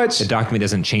the document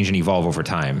doesn't change and evolve over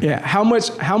time. Yeah, how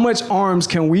much arms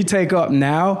can we take up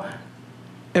now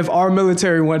if our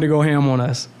military wanted to go ham on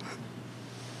us?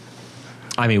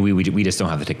 I mean, we just don't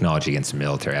have the technology against the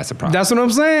military. That's a problem. That's what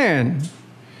I'm saying.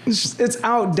 It's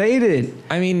outdated.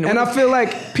 I mean, and I feel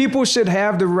like people should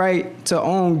have the right to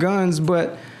own guns,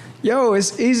 but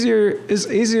it's easier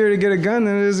to get a gun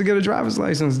than it is to get a driver's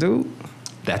license, dude.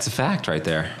 That's a fact right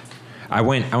there. I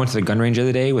went to the gun range the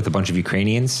other day with a bunch of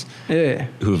Ukrainians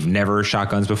who've never shot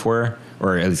guns before,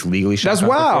 or at least legally shot guns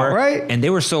wild, before. right? And they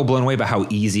were so blown away by how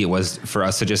easy it was for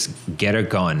us to just get a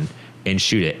gun and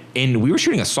shoot it. And we were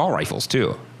shooting assault rifles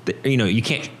too. You know, you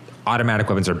can't, automatic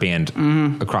weapons are banned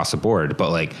across the board,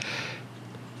 but like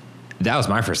that was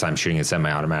my first time shooting a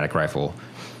semi-automatic rifle,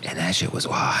 and that shit was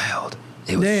wild.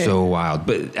 It was so wild.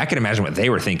 But I can imagine what they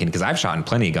were thinking, because I've shot in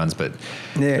plenty of guns, but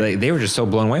like, they were just so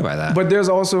blown away by that. But there's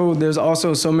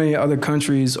also so many other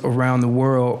countries around the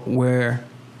world where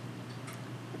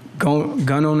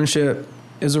gun ownership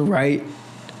is a right,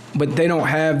 but they don't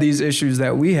have these issues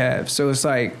that we have. So it's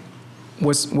like,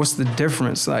 what's the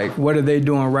difference? Like, what are they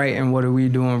doing right and what are we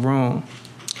doing wrong?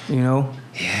 You know?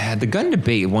 Yeah, the gun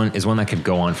debate is one that could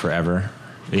go on forever.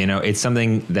 You know, it's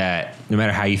something that no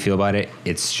matter how you feel about it,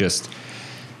 it's just,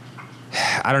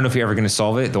 I don't know if you're ever going to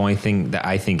solve it. The only thing that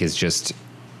I think is just,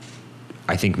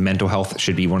 I think mental health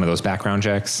should be one of those background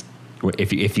checks.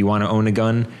 If you want to own a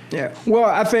gun. Yeah. Well,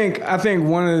 I think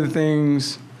one of the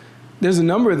things, there's a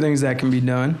number of things that can be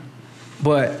done,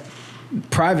 but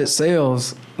private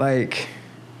sales, like,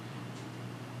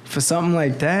 for something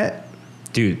like that.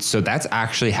 Dude, so that's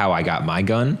actually how I got my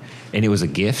gun, and it was a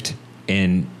gift.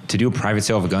 And to do a private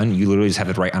sale of a gun, you literally just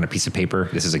have to write on a piece of paper,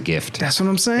 "This is a gift." That's what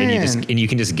I'm saying. And you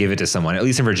can just give it to someone. At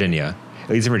least in Virginia.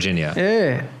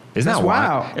 Yeah. Isn't that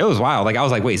wild? It was wild. Like, I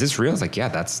was like, "Wait, is this real?" It's like, "Yeah,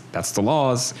 that's the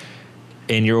laws."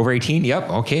 And you're over 18. Yep.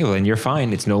 Okay. Well, then you're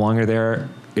fine. It's no longer their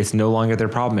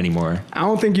problem anymore. I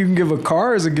don't think you can give a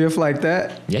car as a gift like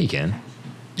that. Yeah, you can.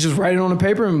 Just write it on a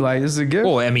paper and be like, "This is a gift."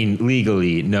 Well, I mean,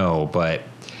 legally, no, but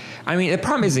I mean, the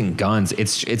problem isn't guns.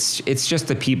 It's just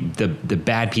the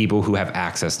bad people who have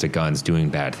access to guns doing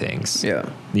bad things. Yeah.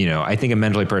 You know, I think a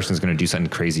mentally person is going to do something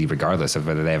crazy regardless of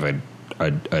whether they have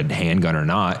a handgun or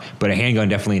not. But a handgun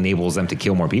definitely enables them to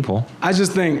kill more people. I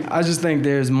just think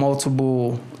there's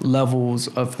multiple levels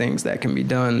of things that can be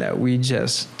done that we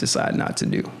just decide not to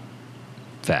do.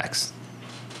 Facts.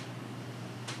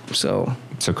 So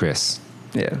Chris.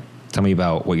 Yeah. Tell me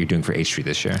about what you're doing for H Street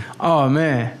this year. Oh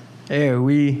man. Yeah,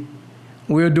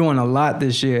 we're doing a lot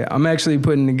this year. I'm actually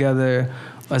putting together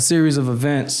a series of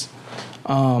events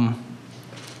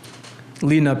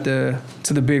leading up to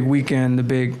the big weekend, the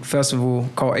big festival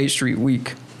called 8th Street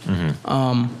Week.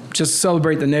 Just to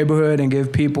celebrate the neighborhood and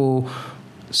give people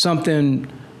something,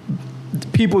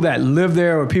 people that live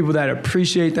there or people that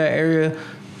appreciate that area,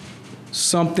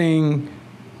 something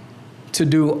to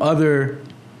do other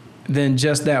than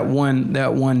just that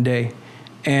one day.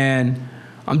 And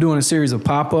I'm doing a series of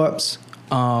pop-ups.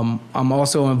 I'm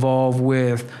also involved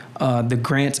with the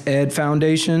Grants Ed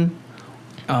Foundation,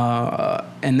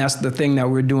 and that's the thing that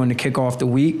we're doing to kick off the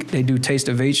week. They do Taste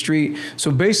of 8th Street.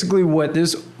 So basically what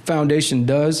this foundation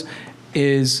does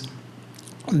is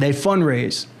they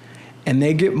fundraise, and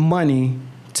they get money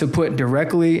to put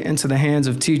directly into the hands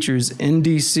of teachers in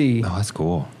D.C. Oh, that's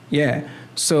cool. Yeah.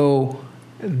 So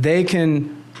they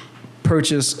can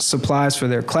purchase supplies for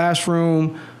their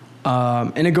classroom,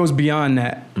 and it goes beyond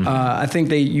that. I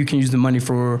think you can use the money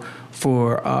for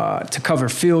to cover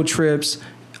field trips,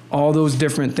 all those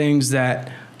different things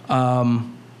that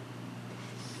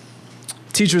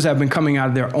teachers have been coming out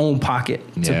of their own pocket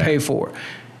to pay for.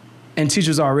 And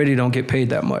teachers already don't get paid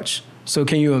that much. So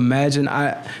can you imagine?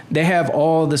 They have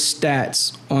all the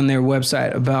stats on their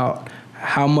website about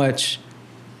how much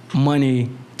money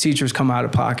teachers come out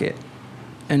of pocket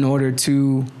in order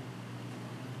to...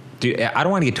 Dude, I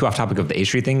don't want to get too off topic of the 8th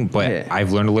Street thing, but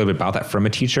I've learned a little bit about that from a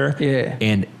teacher. Yeah.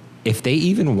 And if they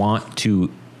even want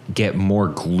to get more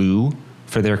glue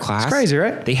for their class... It's crazy,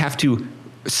 right? They have to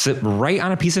write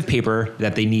on a piece of paper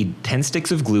that they need 10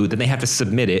 sticks of glue, then they have to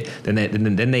submit it,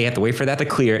 then they have to wait for that to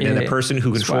clear, and then the person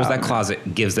who controls that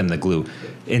closet gives them the glue.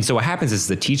 And so what happens is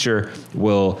the teacher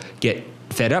will get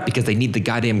fed up because they need the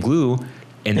goddamn glue,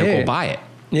 and they'll go buy it.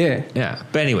 Yeah. Yeah.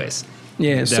 But anyways.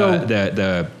 Yeah.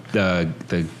 The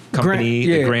company,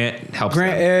 the grant helps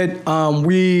Grant them.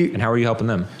 Ed, And how are you helping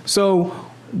them? So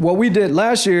what we did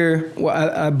last year,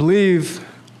 I believe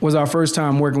was our first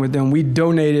time working with them. We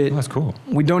donated. Oh, that's cool.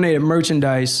 We donated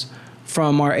merchandise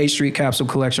from our 8th Street capsule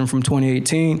collection from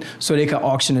 2018 so they could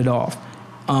auction it off.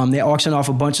 They auctioned off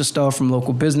a bunch of stuff from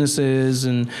local businesses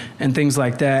and things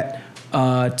like that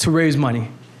to raise money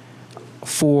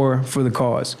for the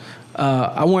cause.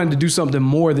 I wanted to do something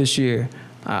more this year.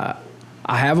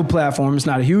 I have a platform. It's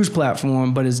not a huge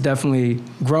platform, but it's definitely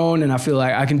grown, and I feel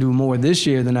like I can do more this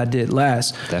year than I did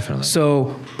last. Definitely.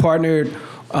 So partnered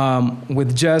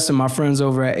with Jess and my friends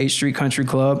over at 8th Street Country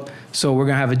Club. So we're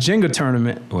going to have a Jenga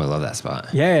tournament. Oh, I love that spot.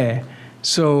 Yeah.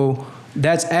 So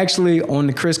that's actually on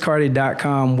the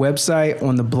chriscarty.com website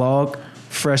on the blog.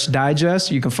 Fresh Digest.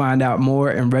 You can find out more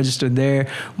and register there.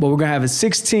 But we're going to have a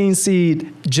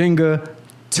 16-seed Jenga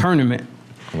tournament.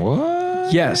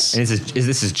 What? Yes. And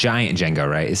this is giant Jenga,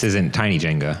 right? This isn't tiny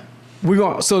Jenga.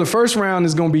 So the first round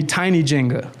is going to be tiny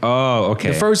Jenga. Oh,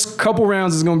 okay. The first couple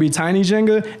rounds is going to be tiny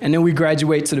Jenga, and then we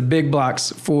graduate to the big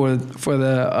blocks for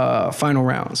the final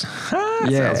rounds.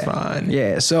 Sounds fun.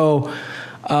 Yeah. So,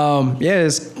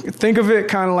 think of it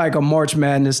kind of like a March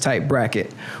Madness type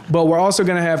bracket. But we're also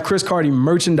going to have Chris Carty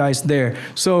merchandise there.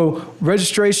 So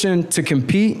registration to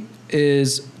compete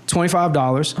is $25.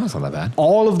 Oh, that's not that bad.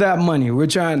 All of that money,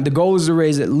 the goal is to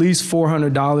raise at least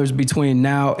 $400 between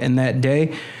now and that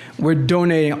day. We're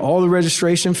donating all the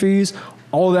registration fees.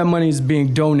 All that money is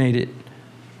being donated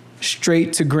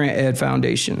straight to Grant Ed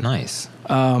Foundation. Nice.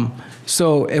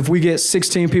 So if we get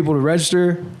 16 people to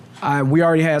register, we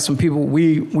already had some people.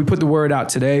 We put the word out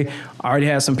today. I already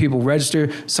had some people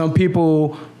register. Some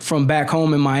people from back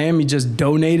home in Miami just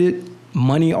donated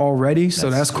money already, so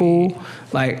that's cool.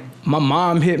 Like, my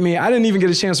mom hit me. I didn't even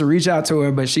get a chance to reach out to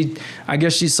her, but I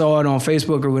guess she saw it on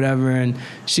Facebook or whatever, and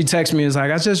she texted me. It's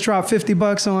like, I just dropped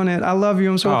 $50 on it. I love you.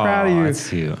 I'm so proud of you. That's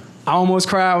cute. I almost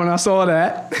cried when I saw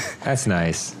that. That's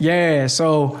nice. Yeah,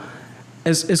 so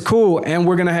it's cool, and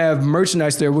we're gonna have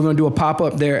merchandise there. We're gonna do a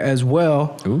pop-up there as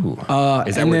well. Ooh,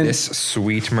 is that where this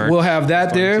sweet merch? We'll have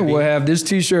that there. We'll have this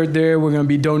T-shirt there. We're gonna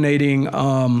be donating.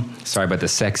 Sorry about the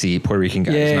sexy Puerto Rican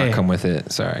guy does not come with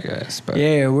it. Sorry, guys. But.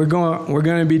 Yeah, we're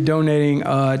gonna be donating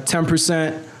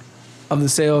 10% of the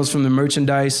sales from the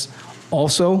merchandise,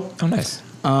 also. Oh, nice.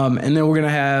 And then we're gonna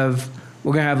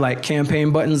have like campaign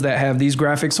buttons that have these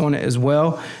graphics on it as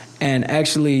well, and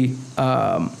actually.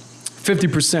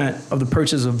 50% of the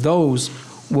purchase of those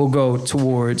will go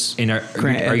towards Grant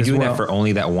Ed. Are you doing that for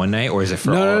only that one night, or is it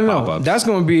for all pop-ups? That's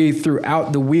going to be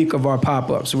throughout the week of our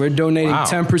pop-ups. We're donating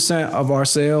 10% of our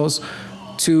sales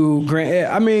to Grant Ed.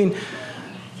 I mean,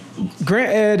 Grant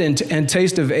Ed and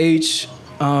Taste of H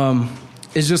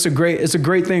is just a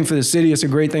great thing for the city. It's a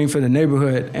great thing for the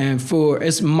neighborhood, and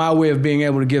it's my way of being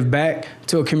able to give back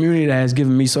to a community that has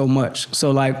given me so much.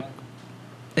 So like.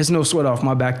 It's no sweat off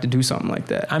my back to do something like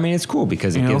that. I mean, it's cool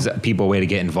because it gives people a way to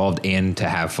get involved and to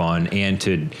have fun and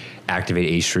to activate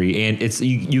H Street. And it's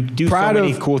you do so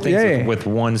many cool things with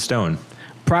one stone.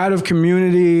 Pride of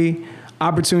community,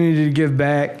 opportunity to give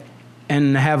back,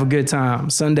 and have a good time.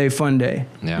 Sunday fun day.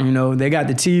 Yeah. They got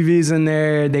the TVs in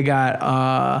there. They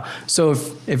got so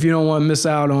if you don't want to miss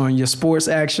out on your sports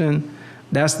action,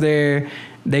 that's there.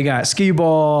 They got skee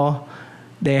ball.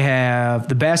 They have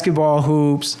the basketball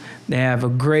hoops. They have a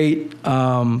great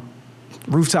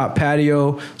rooftop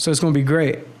patio. So it's going to be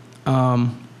great.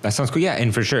 That sounds cool. Yeah,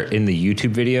 and for sure, in the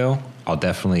YouTube video, I'll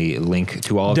definitely link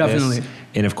to all of this.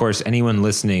 And of course, anyone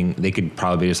listening, they could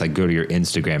probably just like go to your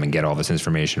Instagram and get all this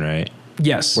information, right?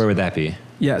 Yes. Where would that be?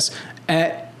 Yes.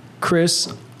 At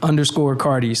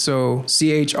Chris_Carty. So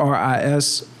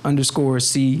CHRIS_CARD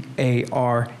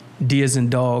as in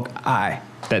dog I.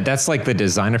 That's like the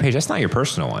designer page. That's not your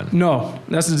personal one. No,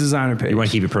 that's the designer page. You want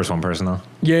to keep your personal one personal?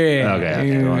 Yeah. Okay.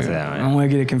 I don't want to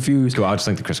get it confused. Cool. I'll just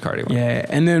link the Chris Carty one. Yeah,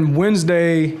 and then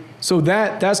Wednesday. So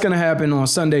that's going to happen on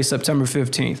Sunday, September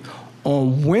 15th.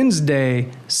 On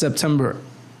Wednesday, September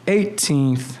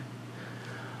 18th,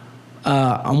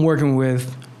 I'm working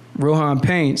with Rohan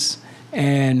Paints,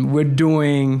 and we're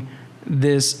doing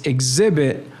this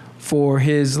exhibit for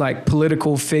his like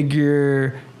political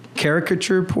figure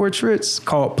caricature portraits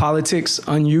called Politics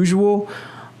Unusual.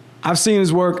 I've seen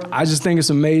his work. I just think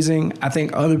it's amazing. I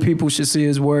think other people should see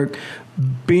his work.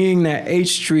 Being that H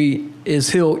Street is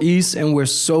Hill East and we're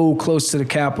so close to the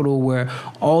Capitol where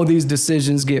all these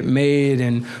decisions get made,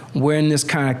 and we're in this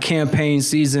kind of campaign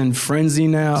season frenzy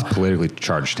now. It's a politically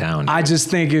charged town. I just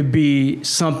think it'd be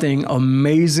something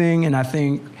amazing, and I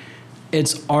think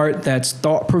it's art that's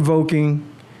thought-provoking.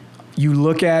 You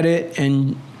look at it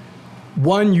and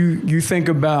one, you think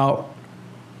about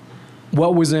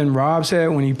what was in Rob's head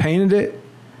when he painted it.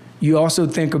 You also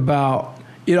think about,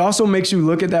 it also makes you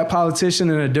look at that politician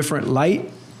in a different light,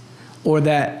 or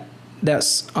that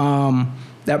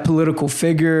political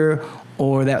figure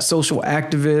or that social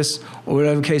activist or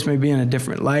whatever the case may be in a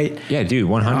different light. Yeah, dude,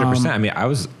 100%. I mean, I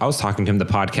was talking to him the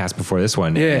podcast before this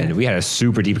one, and we had a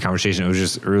super deep conversation. It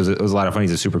was a lot of fun.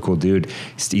 He's a super cool dude.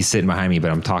 He's sitting behind me, but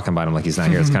I'm talking about him like he's not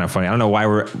here. It's kind of funny. I don't know why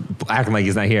we're acting like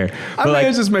he's not here. But I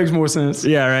mean, it just makes more sense.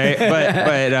 Yeah, right.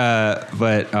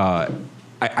 But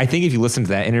I think if you listen to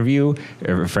that interview,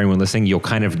 or for anyone listening, you'll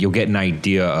get an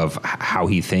idea of how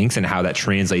he thinks and how that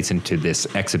translates into this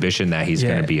exhibition that he's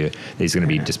going to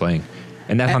be displaying.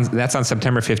 And that's on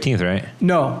September 15th, right?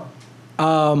 No.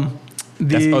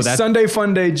 The Sunday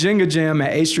Fun Day Jenga Jam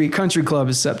at 8th Street Country Club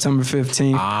is September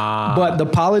 15th. But the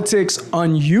Politics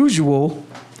Unusual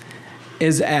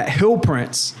is at Hill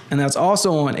Prince, and that's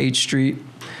also on 8th Street.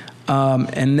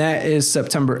 And that is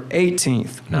September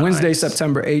 18th. Nice. Wednesday,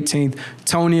 September 18th.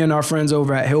 Tony and our friends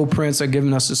over at Hill Prince are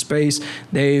giving us a space.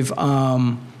 They've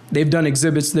done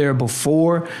exhibits there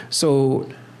before, so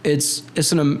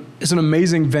it's an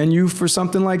amazing venue for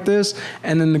something like this.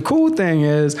 And then the cool thing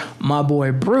is, my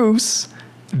boy Bruce,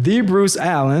 the Bruce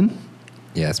Allen.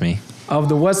 Yeah, that's me. Of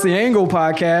the What's the Angle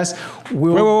podcast.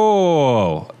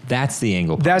 Whoa. That's the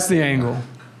Angle podcast. That's the Angle.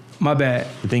 My bad.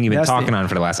 The thing you've been talking on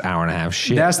for the last hour and a half.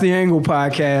 Shit. That's the Angle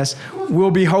podcast.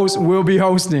 We'll be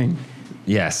hosting.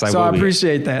 Yes, I will. So I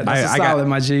appreciate that. That's solid,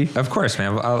 my G. Of course,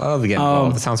 man. I'll love to get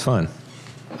involved. That sounds fun.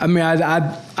 I mean,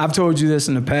 I've told you this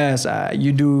in the past.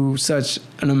 You do such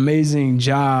an amazing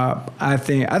job. I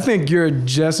think you're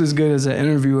just as good as an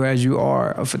interviewer as you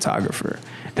are a photographer.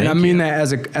 And I mean that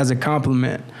as a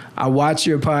compliment. I watch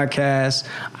your podcast.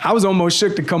 I was almost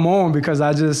shook to come on because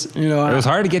I just, it was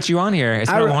hard to get you on here.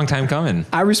 It's been a long time coming.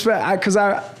 I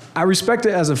respect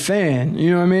it as a fan.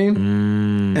 You know what I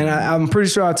mean? And I'm pretty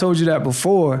sure I told you that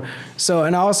before. So,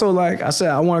 and I also, like I said,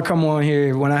 I want to come on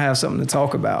here when I have something to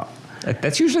talk about.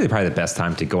 That's usually probably the best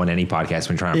time to go on any podcast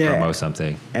when trying to promote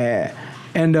something. Yeah.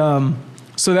 And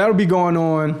so that'll be going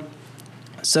on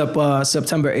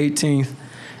September 18th.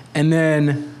 And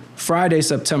then Friday,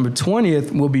 September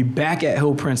 20th, we'll be back at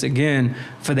Hill Prince again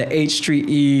for the 8th Street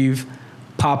Eve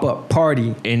pop-up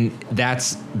party. And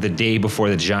that's the day before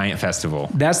the Giant Festival.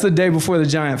 That's the day before the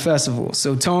Giant Festival.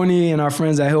 So Tony and our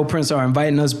friends at Hill Prince are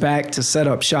inviting us back to set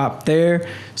up shop there.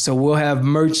 So we'll have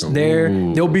merch there.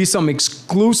 There'll be some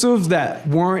exclusives that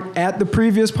weren't at the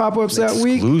previous pop-ups that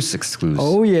week. Exclusive.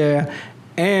 Oh, yeah.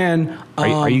 And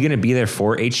are you going to be there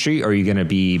for 8th Street, or are you going to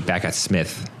be back at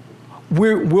Smith?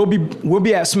 We'll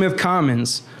be at Smith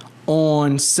Commons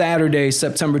on Saturday,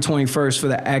 September 21st for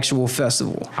the actual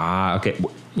festival. Okay.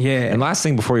 Yeah. And last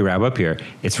thing before we wrap up here,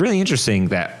 it's really interesting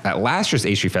that at last year's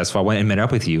 8th Street Festival, I went and met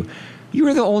up with you. You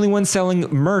were the only one selling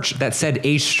merch that said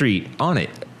 8th Street on it.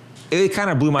 It kind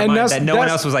of blew my mind that no one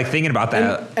else was like thinking about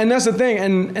that. And that's the thing.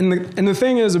 And the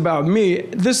thing is about me,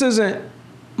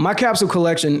 my capsule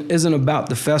collection isn't about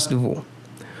the festival,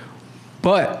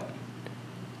 but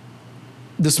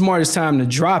the smartest time to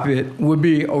drop it would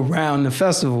be around the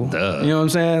festival. Duh. You know what I'm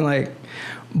saying?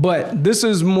 But this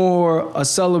is more a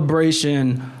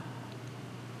celebration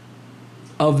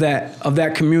of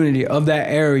that community, of that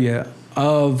area,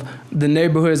 of the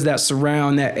neighborhoods that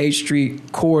surround that 8th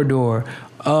Street corridor,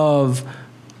 of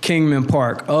Kingman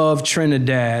Park, of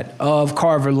Trinidad, of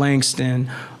Carver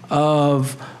Langston,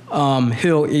 of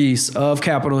Hill East, of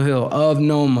Capitol Hill, of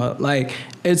Noma.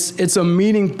 It's a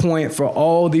meeting point for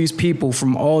all these people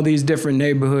from all these different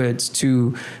neighborhoods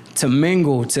to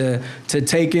mingle, to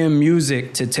take in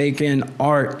music, to take in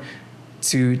art,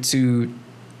 to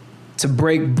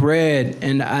break bread.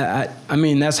 And I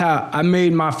mean, that's how I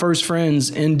made my first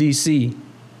friends in DC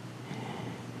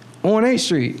on 8th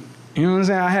Street. You know what I'm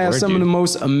saying? I had some of the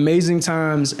most amazing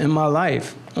times in my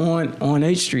life on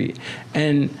 8th Street.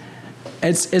 And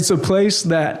it's a place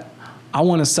that I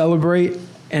want to celebrate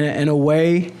in a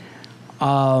way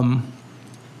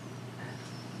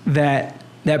that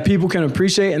people can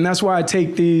appreciate. And that's why I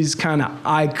take these kind of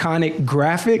iconic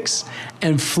graphics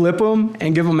and flip them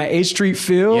and give them an 8th Street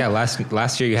feel. Yeah,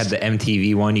 last year you had the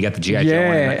MTV one, you got the G.I. Joe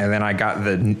one, and then I got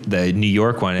the New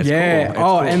York one. It's cool.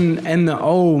 It's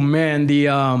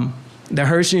cool. The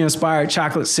Hershey-inspired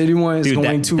Chocolate City one is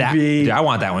going to be... Dude, I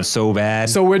want that one so bad.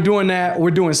 So we're doing that.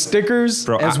 We're doing stickers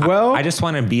as well. I just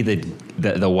want to be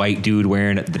the white dude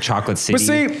wearing the Chocolate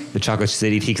City, the Chocolate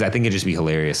City tee, because I think it'd just be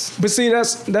hilarious. But see,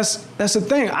 that's the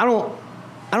thing. I don't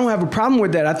have a problem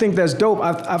with that. I think that's dope.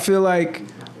 I feel like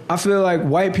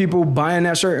white people buying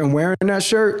that shirt and wearing that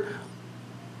shirt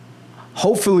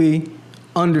hopefully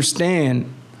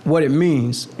understand what it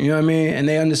means. You know what I mean? And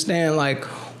they understand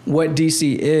what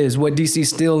DC is, what DC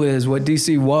still is, what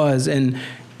DC was, and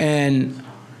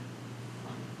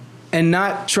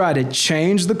not try to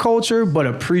change the culture, but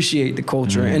appreciate the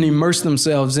culture and immerse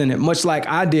themselves in it, much like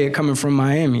I did coming from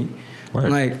Miami.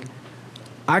 Right.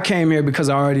 I came here because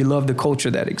I already loved the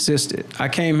culture that existed. I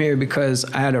came here because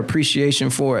I had appreciation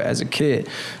for it as a kid.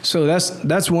 So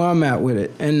that's where I'm at with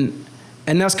it. And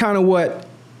that's kind of what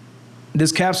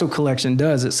this capsule collection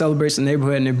does. It celebrates the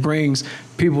neighborhood and it brings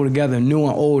people together, new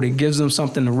and old. It gives them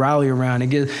something to rally around. It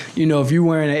gives, you know, if you're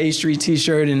wearing an 8th Street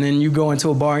t-shirt and then you go into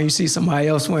a bar and you see somebody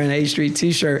else wearing an 8th Street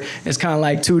t-shirt, it's kind of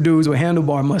like two dudes with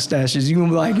handlebar mustaches. You can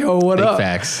be like, yo, what Big up?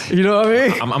 facts. You know what I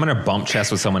mean? I'm gonna bump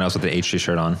chest with someone else with the H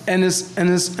shirt on. And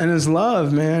it's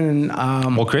love, man.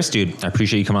 And Well, Chris, dude, I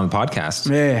appreciate you coming on the podcast.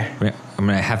 yeah. I'm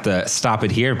gonna have to stop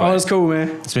it here, Oh, but it's cool, man.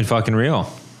 it's been fucking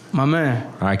real. My man.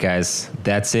 All right, guys,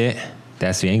 that's it.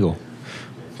 That's the angle.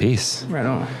 Peace. Right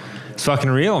on. It's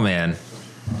fucking real, man.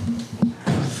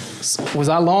 Was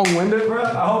I long-winded, bro?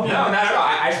 I hope No, not at all.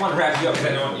 I just want to wrap you up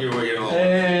because I know you were getting a little.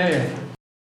 Yeah.